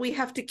 Like, that we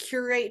have to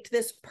curate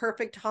this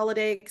perfect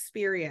holiday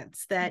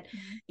experience, that,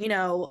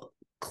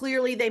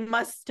 clearly they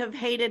must have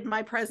hated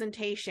my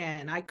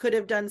presentation. I could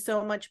have done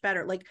so much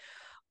better. Like,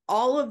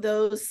 all of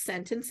those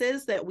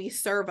sentences that we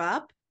serve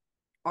up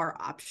are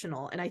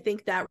optional. And I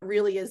think that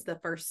really is the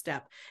first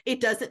step. It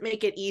doesn't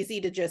make it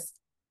easy to just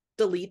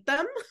delete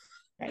them.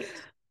 Right.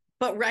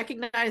 But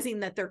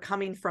recognizing that they're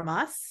coming from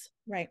us,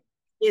 right,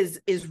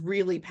 is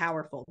really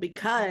powerful,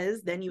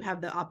 because then you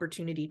have the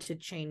opportunity to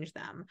change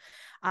them.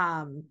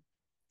 And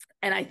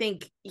I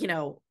think,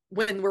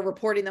 when we're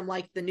reporting them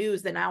like the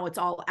news, then now it's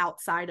all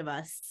outside of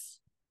us.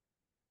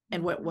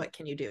 And what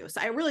can you do? So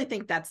I really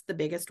think that's the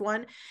biggest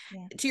one.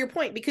 Yeah. To your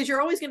point, because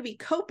you're always going to be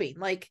coping.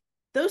 Like,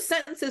 those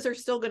sentences are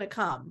still going to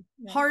come.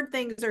 Right. Hard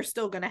things are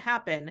still going to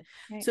happen.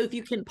 Right. So if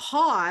you can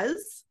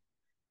pause,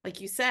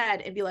 like you said,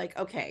 and be like,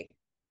 okay,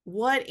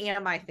 what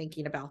am I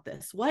thinking about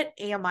this? What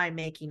am I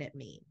making it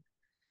mean?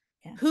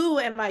 Yeah. Who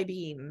am I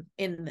being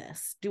in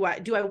this? Do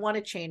I want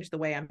to change the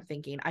way I'm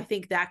thinking? I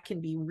think that can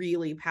be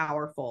really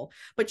powerful,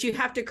 but you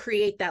have to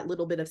create that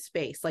little bit of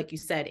space, like you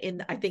said.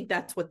 And I think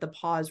that's what the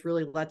pause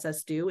really lets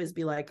us do, is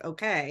be like,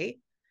 okay,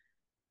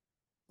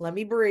 let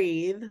me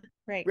breathe,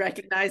 Right.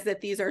 recognize that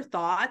these are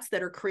thoughts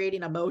that are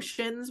creating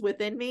emotions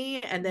within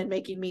me and then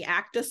making me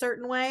act a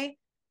certain way.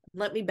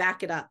 Let me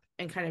back it up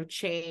and kind of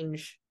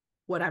change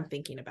what I'm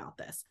thinking about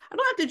this. I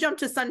don't have to jump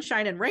to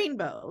sunshine and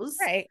rainbows,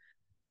 Right.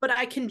 but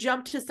I can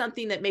jump to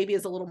something that maybe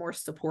is a little more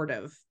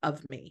supportive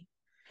of me.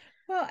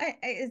 Well,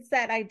 it's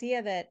that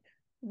idea that,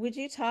 would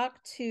you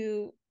talk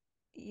to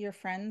your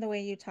friend the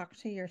way you talk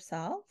to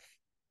yourself?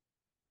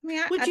 I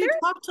mean, Would you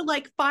talk to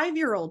like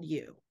 5-year-old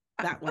you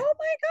that way? oh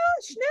my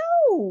gosh,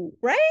 no,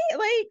 right?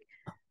 Like,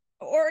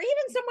 or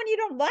even someone you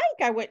don't like,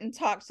 I wouldn't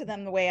talk to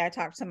them the way I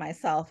talk to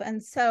myself.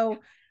 And so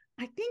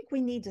I think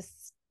we need to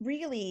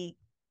really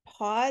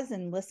pause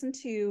and listen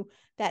to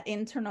that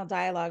internal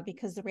dialogue,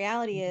 because the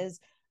reality is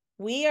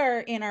we are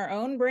in our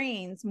own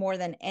brains more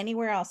than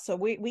anywhere else. So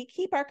we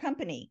keep our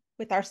company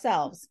with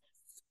ourselves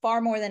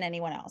far more than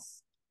anyone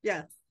else.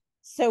 Yes.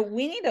 So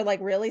we need to like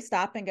really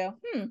stop and go,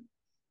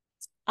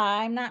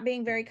 I'm not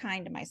being very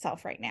kind to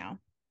myself right now.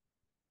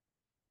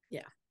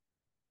 Yeah.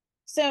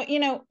 So,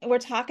 we're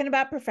talking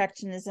about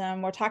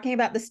perfectionism. We're talking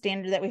about the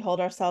standard that we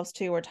hold ourselves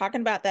to. We're talking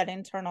about that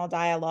internal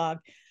dialogue.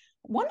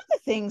 One of the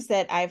things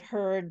that I've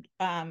heard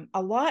a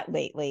lot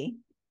lately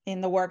in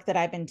the work that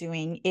I've been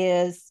doing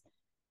is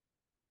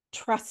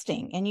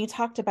trusting. And you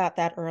talked about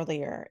that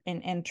earlier,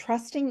 and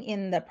trusting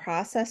in the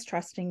process,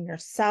 trusting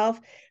yourself,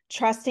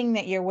 trusting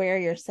that you're where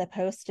you're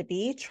supposed to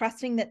be,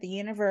 trusting that the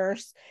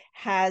universe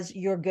has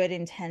your good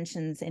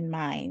intentions in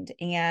mind.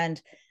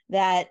 And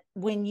that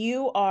when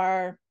you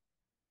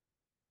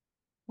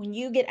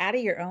get out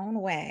of your own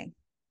way,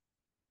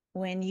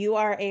 when you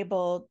are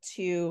able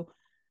to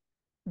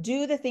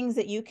do the things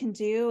that you can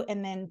do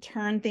and then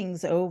turn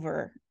things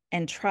over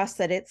and trust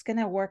that it's going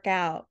to work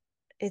out,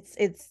 it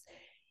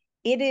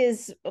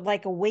is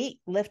like a weight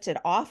lifted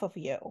off of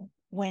you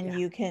when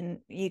you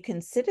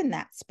can sit in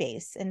that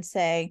space and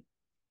say,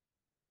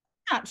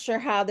 not sure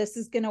how this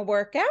is going to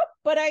work out,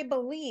 but I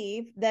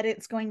believe that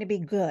it's going to be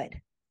good.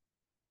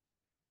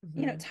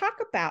 Talk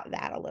about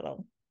that a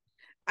little.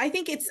 I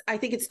think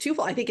it's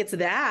twofold. I think it's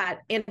that,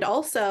 and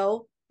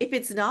also, if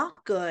it's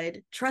not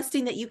good,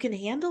 trusting that you can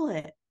handle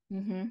it.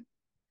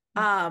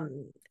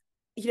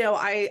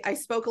 I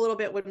spoke a little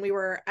bit when we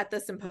were at the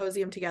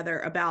symposium together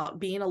about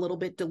being a little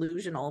bit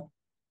delusional.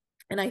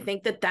 And I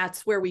think that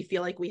that's where we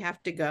feel like we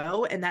have to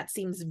go. And that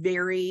seems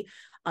very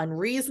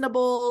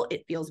unreasonable.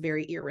 It feels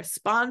very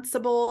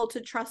irresponsible to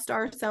trust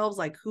ourselves.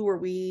 Like, who are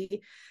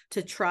we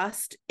to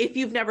trust if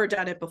you've never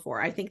done it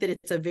before? I think that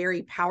it's a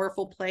very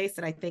powerful place.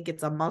 And I think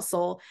it's a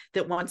muscle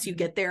that once you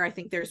get there, I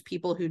think there's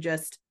people who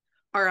just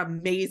are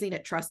amazing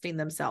at trusting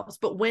themselves.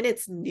 But when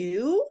it's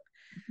new,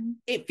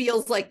 it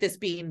feels like this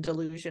being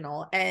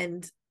delusional.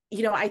 And,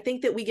 I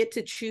think that we get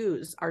to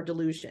choose our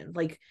delusion.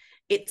 Like,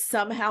 it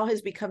somehow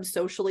has become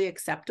socially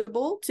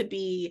acceptable to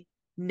be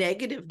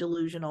negative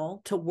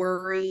delusional, to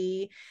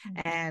worry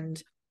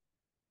and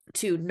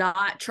to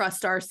not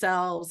trust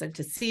ourselves and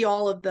to see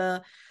all of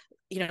the,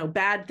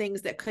 bad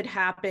things that could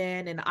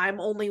happen. And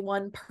I'm only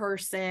one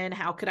person.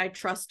 How could I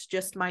trust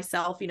just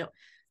myself?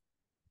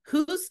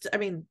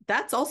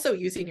 That's also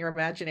using your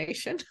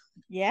imagination.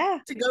 Yeah.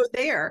 To go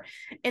there.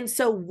 And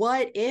so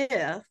what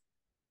if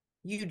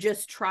you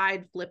just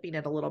tried flipping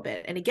it a little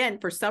bit? And again,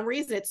 for some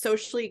reason, it's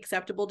socially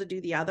acceptable to do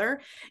the other.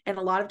 And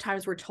a lot of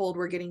times we're told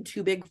we're getting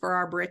too big for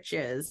our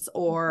britches,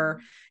 or,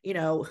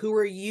 who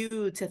are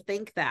you to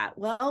think that?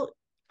 Well,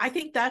 I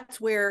think that's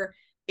where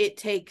it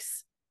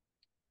takes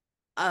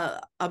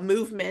a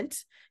movement,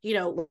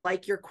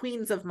 like your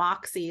queens of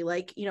moxie,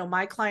 like,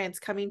 my clients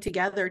coming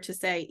together to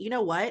say, you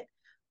know what,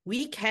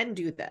 we can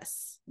do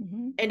this,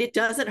 and it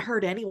doesn't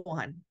hurt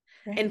anyone.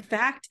 Right. In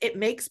fact, it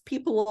makes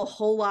people a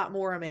whole lot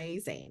more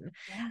amazing.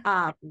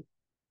 Yeah.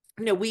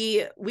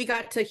 We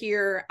got to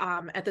hear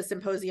at the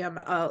symposium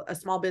a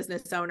small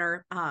business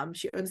owner.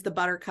 She owns the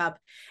Buttercup,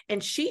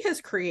 and she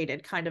has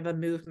created kind of a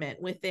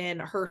movement within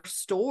her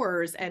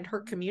stores and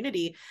her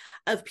community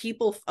of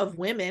people, of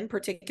women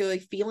particularly,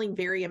 feeling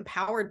very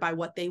empowered by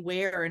what they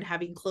wear and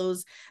having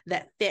clothes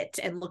that fit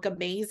and look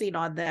amazing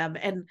on them.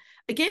 And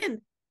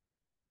again,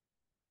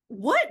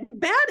 what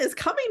bad is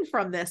coming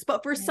from this?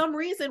 But for some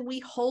reason,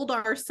 we hold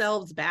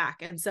ourselves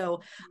back. And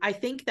so I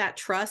think that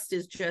trust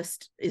is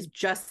just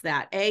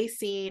that,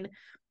 seeing,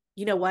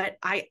 what,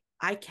 I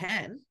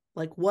can,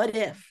 like, what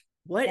if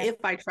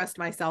I trust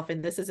myself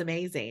and this is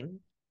amazing.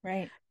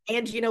 Right.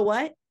 And you know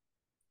what,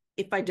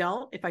 if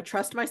I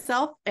trust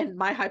myself and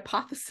my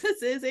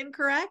hypothesis is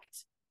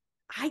incorrect,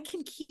 I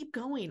can keep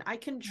going. I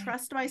can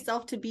trust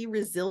myself to be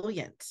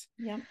resilient.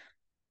 Yeah.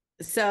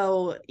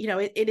 So,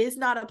 it is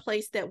not a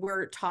place that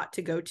we're taught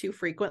to go to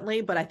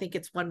frequently, but I think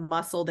it's one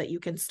muscle that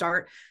you can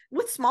start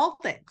with small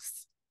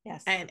things.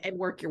 Yes. And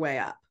work your way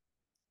up.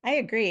 I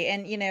agree.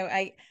 And,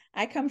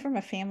 I come from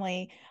a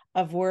family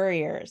of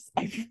worriers.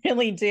 I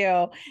really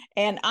do.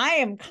 And I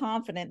am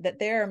confident that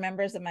there are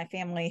members of my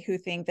family who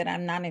think that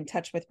I'm not in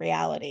touch with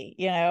reality,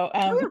 Oh,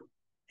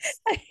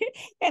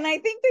 and I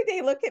think that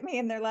they look at me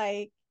and they're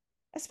like,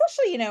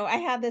 especially, I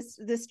had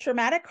this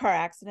traumatic car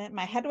accident.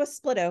 My head was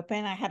split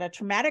open. I had a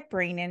traumatic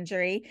brain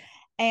injury.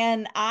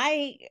 And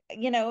like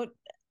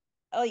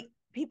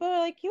people are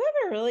like, you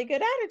have a really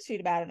good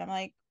attitude about it. I'm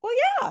like, well,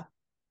 yeah.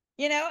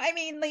 I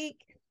mean, like,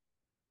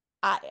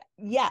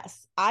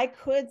 yes, I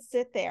could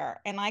sit there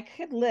and I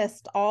could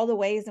list all the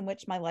ways in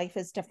which my life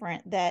is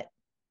different that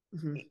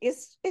yeah.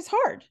 is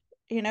hard.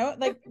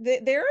 Like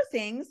there are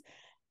things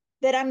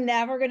that I'm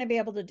never going to be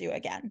able to do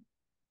again.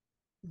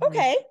 Mm-hmm.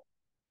 Okay,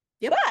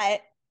 Yep.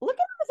 but look at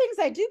all the things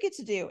I do get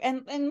to do,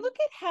 and look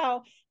at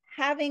how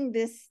having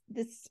this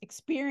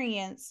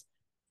experience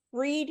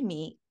freed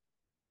me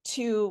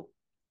to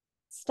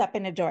step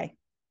into joy,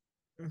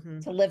 Mm-hmm.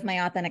 to live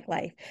my authentic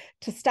life,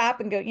 to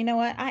stop and go, you know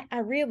what? I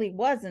really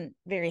wasn't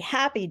very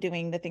happy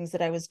doing the things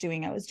that I was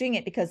doing. I was doing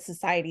it because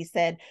society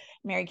said,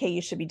 Mary Kay,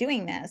 you should be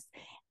doing this.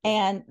 Yeah.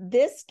 And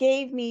this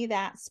gave me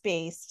that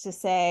space to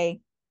say,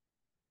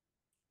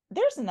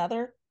 there's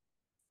another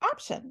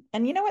option.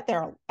 And you know what?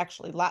 There are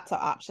actually lots of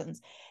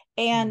options.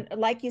 And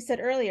like you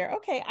said earlier,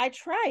 okay, I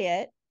try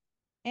it.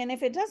 And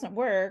if it doesn't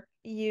work,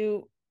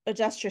 you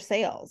adjust your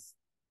sails.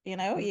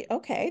 Mm-hmm.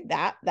 Okay,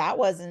 that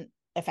wasn't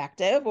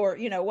effective, or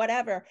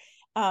whatever.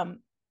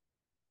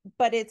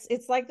 But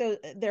it's like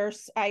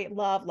there's I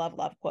love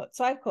quotes.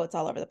 So I have quotes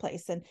all over the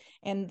place,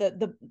 and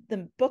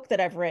the book that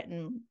I've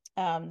written,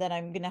 that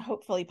I'm going to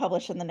hopefully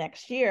publish in the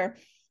next year,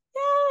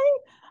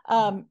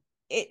 yay,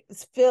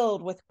 it's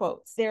filled with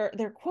quotes.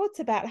 They're quotes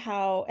about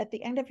how at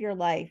the end of your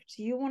life,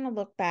 do you want to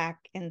look back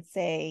and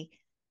say,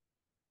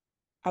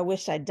 I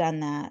wish I'd done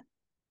that,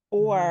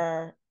 Mm-hmm.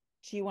 or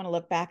do you want to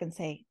look back and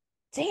say,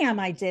 damn,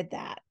 I did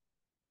that?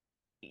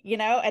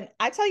 And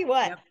I tell you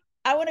what, Yep.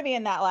 I want to be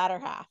in that latter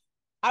half.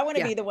 I want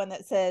to Yeah. be the one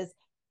that says,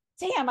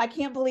 damn, I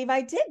can't believe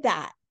I did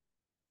that.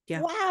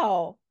 Yeah.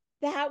 Wow,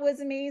 that was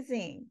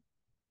amazing.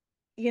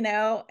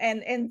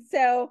 And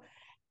so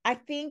I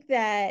think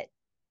that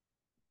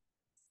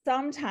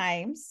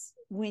sometimes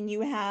when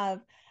you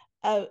have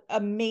a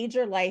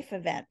major life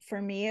event,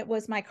 for me, it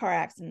was my car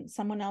accident.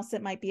 Someone else,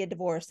 it might be a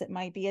divorce, it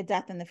might be a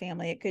death in the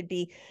family, it could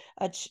be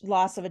a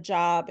loss of a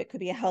job, it could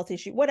be a health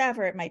issue,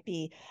 whatever it might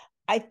be.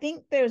 I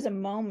think there's a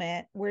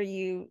moment where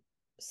you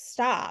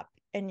stop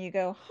and you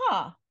go,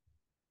 huh,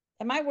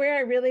 am I where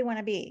I really want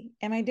to be?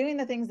 Am I doing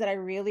the things that I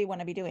really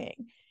want to be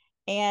doing?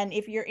 And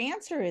if your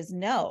answer is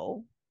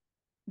no,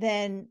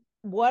 then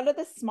what are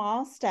the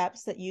small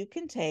steps that you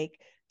can take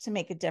to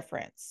make a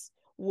difference?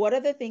 What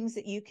are the things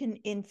that you can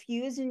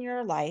infuse in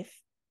your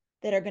life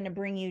that are going to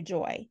bring you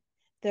joy?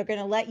 They're going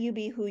to let you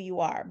be who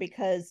you are,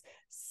 because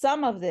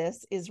some of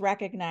this is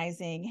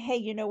recognizing, hey,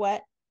 you know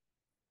what?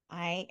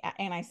 I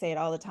say it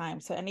all the time.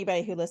 So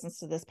anybody who listens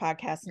to this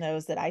podcast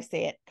knows that I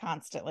say it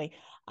constantly.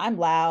 I'm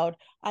loud,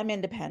 I'm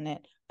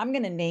independent. I'm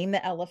going to name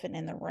the elephant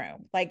in the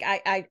room. Like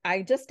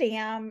I just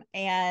am.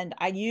 And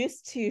I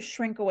used to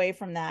shrink away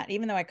from that.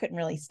 Even though I couldn't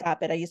really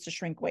stop it, I used to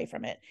shrink away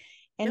from it.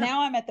 And Yeah.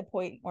 now I'm at the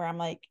point where I'm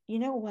like, you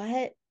know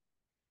what?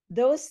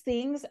 Those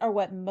things are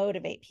what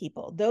motivate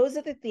people. Those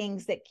are the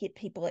things that keep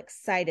people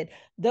excited.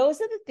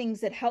 Those are the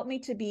things that help me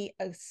to be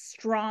a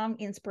strong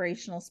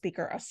inspirational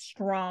speaker, a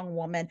strong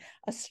woman,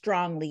 a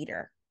strong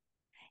leader.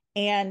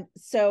 And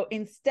so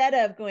instead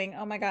of going,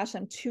 oh my gosh,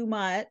 I'm too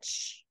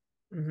much,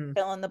 Mm-hmm.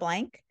 fill in the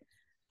blank,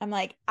 I'm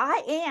like,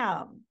 I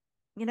am,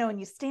 and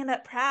you stand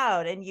up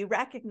proud and you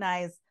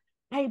recognize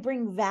I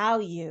bring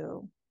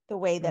value the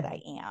way that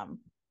Mm-hmm. I am.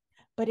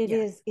 But it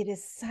Yeah.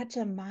 is such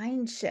a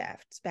mind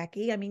shift,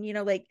 Becky. I mean,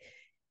 like,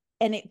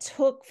 and it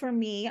took for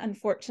me,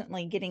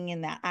 unfortunately, getting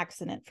in that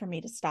accident for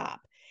me to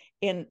stop.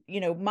 And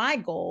my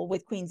goal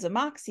with Queens of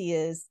Moxie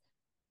is,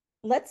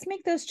 let's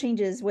make those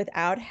changes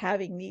without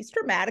having these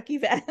traumatic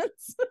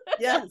events.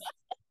 Yes.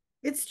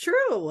 It's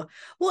true.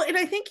 Well, and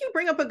I think you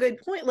bring up a good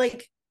point.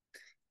 Like,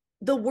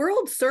 the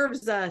world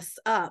serves us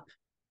up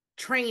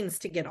trains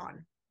to get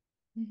on.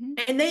 Mm-hmm.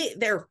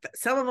 And they're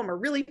some of them are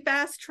really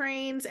fast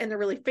trains, and they're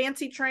really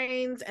fancy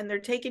trains, and they're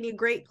taking you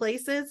great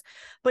places.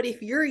 But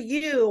if you're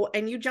you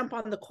and you jump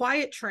on the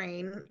quiet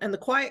train and the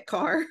quiet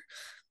car,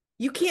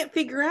 you can't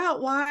figure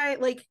out why.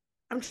 Like,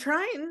 I'm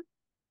trying,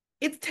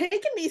 it's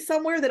taken me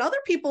somewhere that other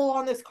people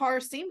on this car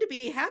seem to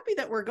be happy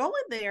that we're going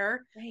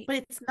there, Right. but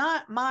it's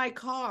not my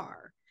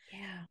car.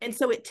 Yeah. And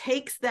so it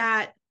takes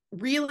that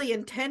really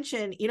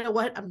intention, you know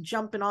what, I'm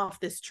jumping off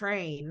this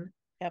train,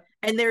 Yep.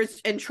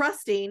 and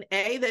trusting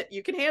that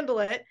you can handle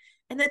it,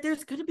 and that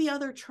there's going to be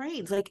other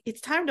trains. Like, it's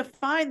time to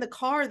find the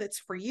car that's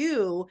for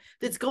you,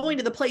 that's going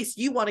to the place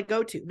you want to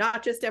go to,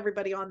 not just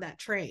everybody on that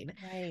train.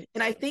 Right.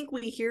 And I think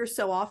we hear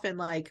so often,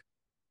 like,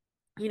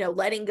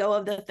 letting go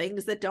of the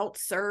things that don't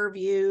serve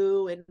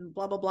you and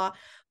blah blah blah,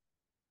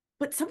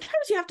 but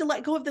sometimes you have to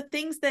let go of the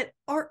things that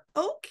are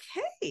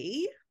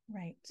okay.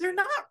 Right. They're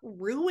not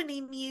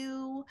ruining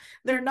you.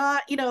 They're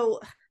not,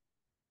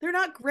 They're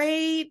not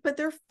great, but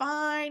they're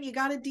fine. You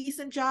got a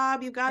decent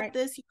job. You got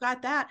this, you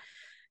got that.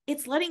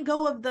 It's letting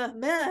go of the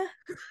meh.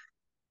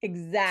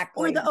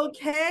 Exactly. Or the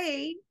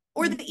okay.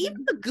 Or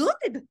even the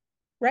good.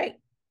 Right.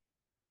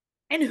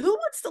 And who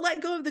wants to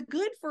let go of the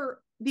good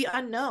for the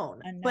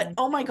unknown? But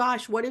oh my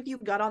gosh, what if you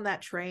got on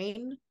that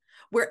train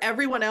where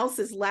everyone else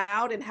is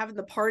loud and having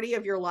the party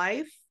of your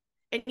life,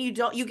 and you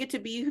get to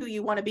be who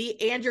you want to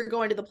be, and you're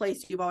going to the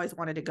place you've always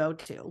wanted to go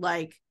to?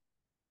 Like,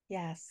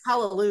 yes,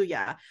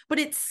 hallelujah. But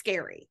it's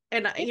scary.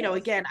 And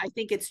again, I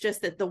think it's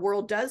just that the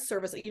world does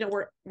serve us.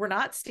 We're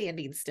not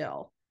standing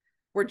still.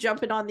 We're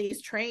jumping on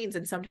these trains,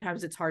 and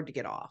sometimes it's hard to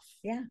get off.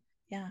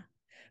 Yeah.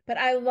 But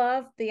I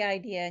love the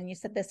idea, and you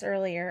said this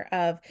earlier,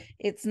 of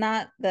it's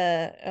not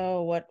the,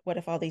 oh, what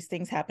if all these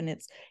things happen?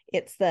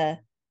 It's the,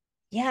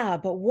 yeah,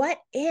 but what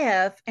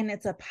if, and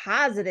it's a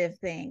positive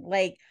thing.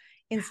 Like,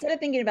 instead of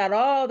thinking about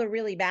all the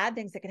really bad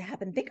things that could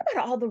happen, think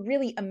about all the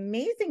really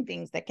amazing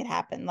things that could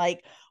happen.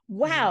 Like,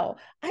 wow,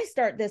 I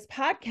start this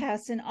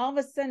podcast and all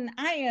of a sudden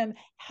I am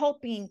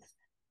helping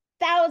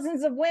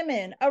thousands of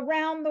women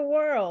around the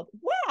world.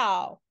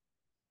 Wow.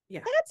 Yeah.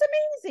 That's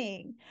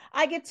amazing.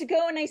 I get to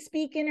go and I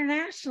speak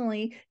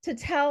internationally to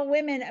tell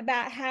women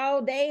about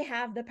how they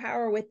have the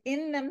power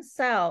within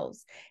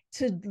themselves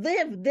to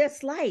live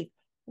this life.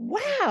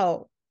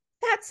 Wow.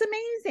 That's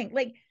amazing.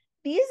 Like,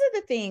 these are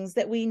the things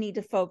that we need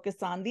to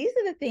focus on. These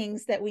are the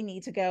things that we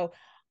need to go,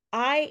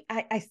 I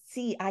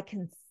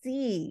can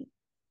see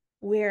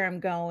where I'm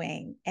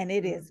going. And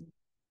it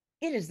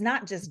is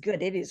not just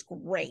good. It is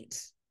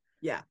great.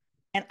 Yeah.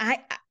 And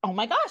oh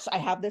my gosh, I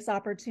have this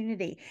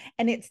opportunity.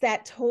 And it's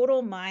that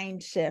total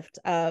mind shift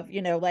of,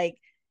 like,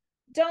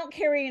 don't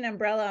carry an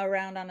umbrella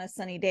around on a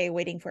sunny day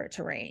waiting for it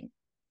to rain.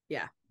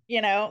 Yeah.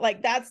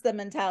 Like, that's the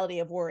mentality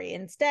of worry.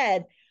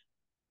 Instead,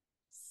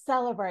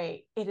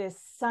 celebrate. It is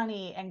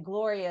sunny and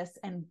glorious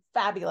and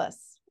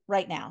fabulous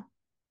right now.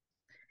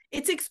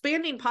 It's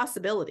expanding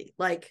possibility.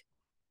 Like,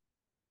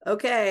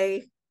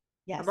 okay,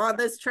 yes, I'm on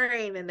this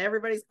train and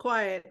everybody's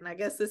quiet, and I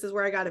guess this is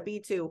where I got to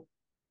be too.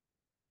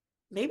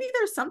 Maybe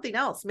there's something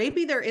else.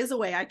 Maybe there is a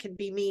way I can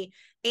be me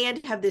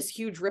and have this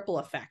huge ripple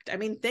effect. I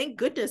mean, thank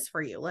goodness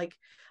for you. Like,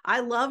 I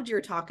loved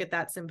your talk at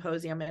that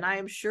symposium, and I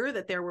am sure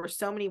that there were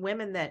so many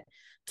women that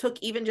took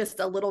even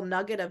just a little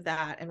nugget of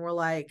that and were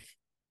like,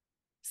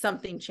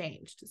 something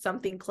changed,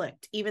 something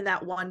clicked. Even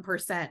that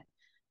 1%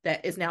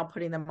 that is now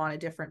putting them on a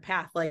different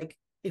path. Like,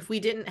 if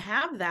we didn't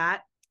have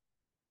that,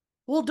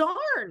 well,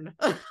 darn.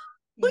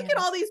 Look at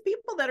all these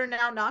people that are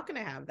now not going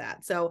to have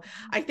that. So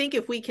I think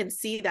if we can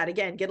see that,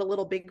 again, get a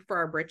little big for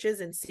our britches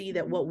and see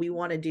that what we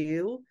want to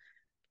do,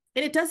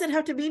 and it doesn't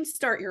have to mean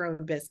start your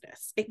own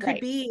business. It could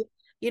be,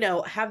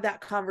 have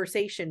that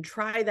conversation,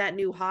 try that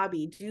new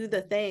hobby, do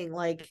the thing.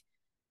 Like,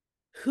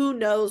 who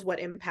knows what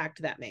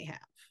impact that may have.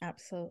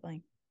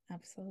 Absolutely.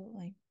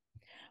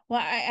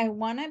 Well, I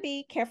want to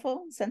be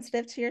careful,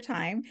 sensitive to your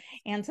time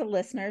and to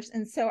listeners.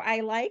 And so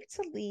I like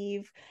to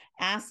leave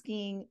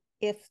asking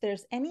if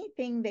there's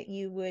anything that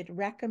you would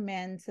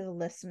recommend to the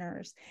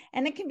listeners.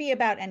 And it can be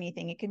about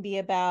anything. It can be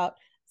about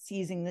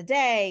seizing the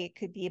day. It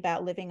could be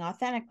about living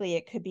authentically.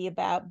 It could be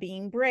about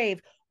being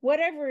brave.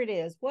 Whatever it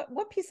is,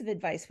 what piece of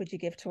advice would you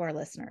give to our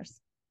listeners?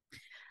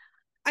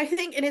 I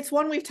think, and it's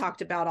one we've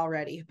talked about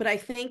already, but I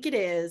think it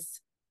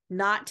is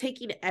not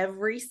taking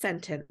every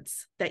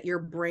sentence that your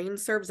brain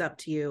serves up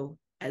to you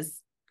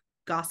as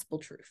gospel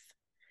truth,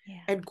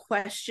 and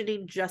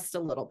questioning just a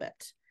little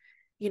bit.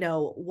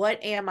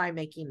 What am I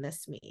making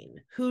this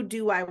mean? Who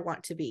do I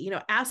want to be?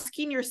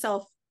 Asking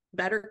yourself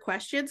better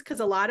questions, because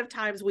a lot of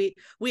times we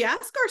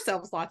ask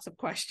ourselves lots of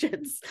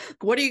questions.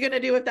 What are you going to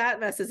do if that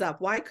messes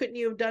up? Why couldn't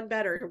you have done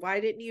better? Why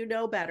didn't you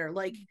know better?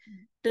 Like,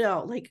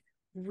 no, like,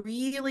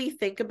 really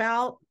think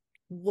about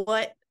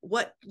what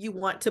you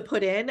want to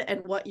put in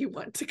and what you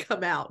want to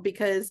come out,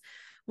 because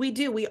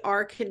we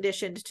are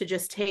conditioned to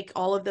just take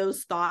all of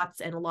those thoughts,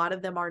 and a lot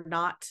of them are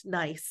not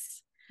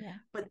nice.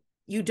 But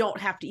you don't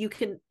have to. You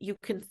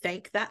can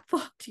thank that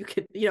thought. You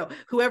can,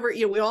 whoever,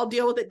 we all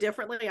deal with it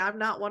differently. I'm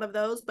not one of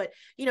those, but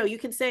you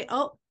can say,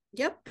 oh,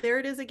 yep, there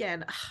it is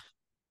again.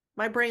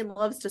 My brain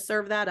loves to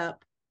serve that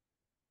up,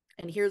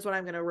 and here's what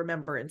I'm going to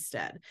remember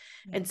instead.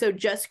 And so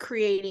just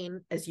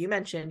creating, as you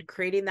mentioned,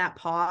 creating that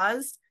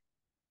pause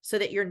so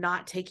that you're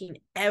not taking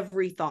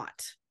every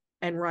thought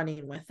and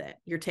running with it.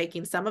 You're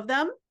taking some of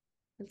them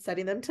and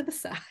setting them to the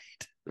side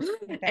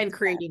and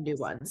creating new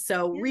ones.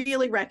 So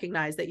really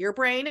recognize that your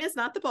brain is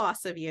not the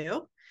boss of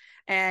you,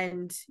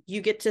 and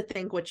you get to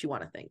think what you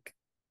want to think.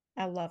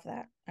 I love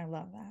that.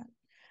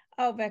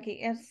 Oh, Becky,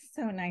 it's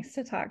so nice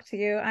to talk to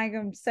you. I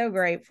am so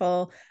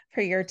grateful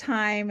for your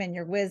time and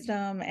your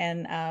wisdom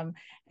and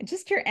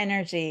just your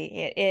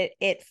energy.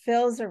 It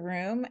fills a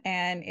room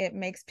and it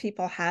makes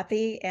people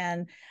happy,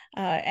 and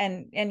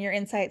your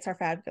insights are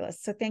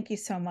fabulous. So thank you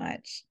so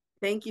much.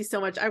 Thank you so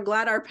much. I'm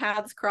glad our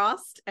paths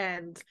crossed,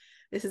 and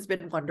this has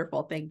been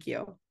wonderful. Thank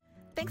you.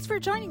 Thanks for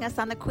joining us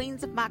on the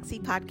Queens of Moxie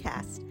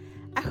podcast.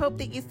 I hope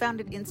that you found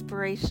it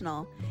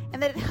inspirational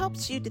and that it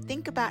helps you to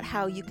think about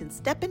how you can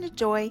step into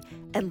joy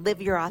and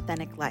live your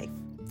authentic life.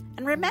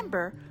 And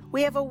remember,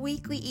 we have a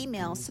weekly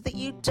email so that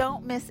you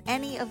don't miss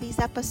any of these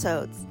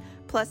episodes.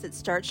 Plus, it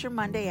starts your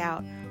Monday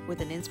out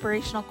with an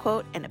inspirational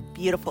quote and a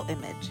beautiful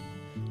image.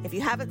 If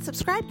you haven't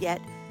subscribed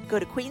yet, go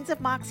to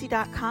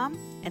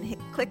queensofmoxie.com and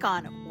click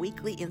on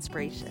Weekly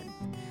Inspiration.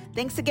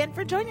 Thanks again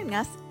for joining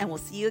us, and we'll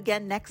see you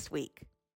again next week.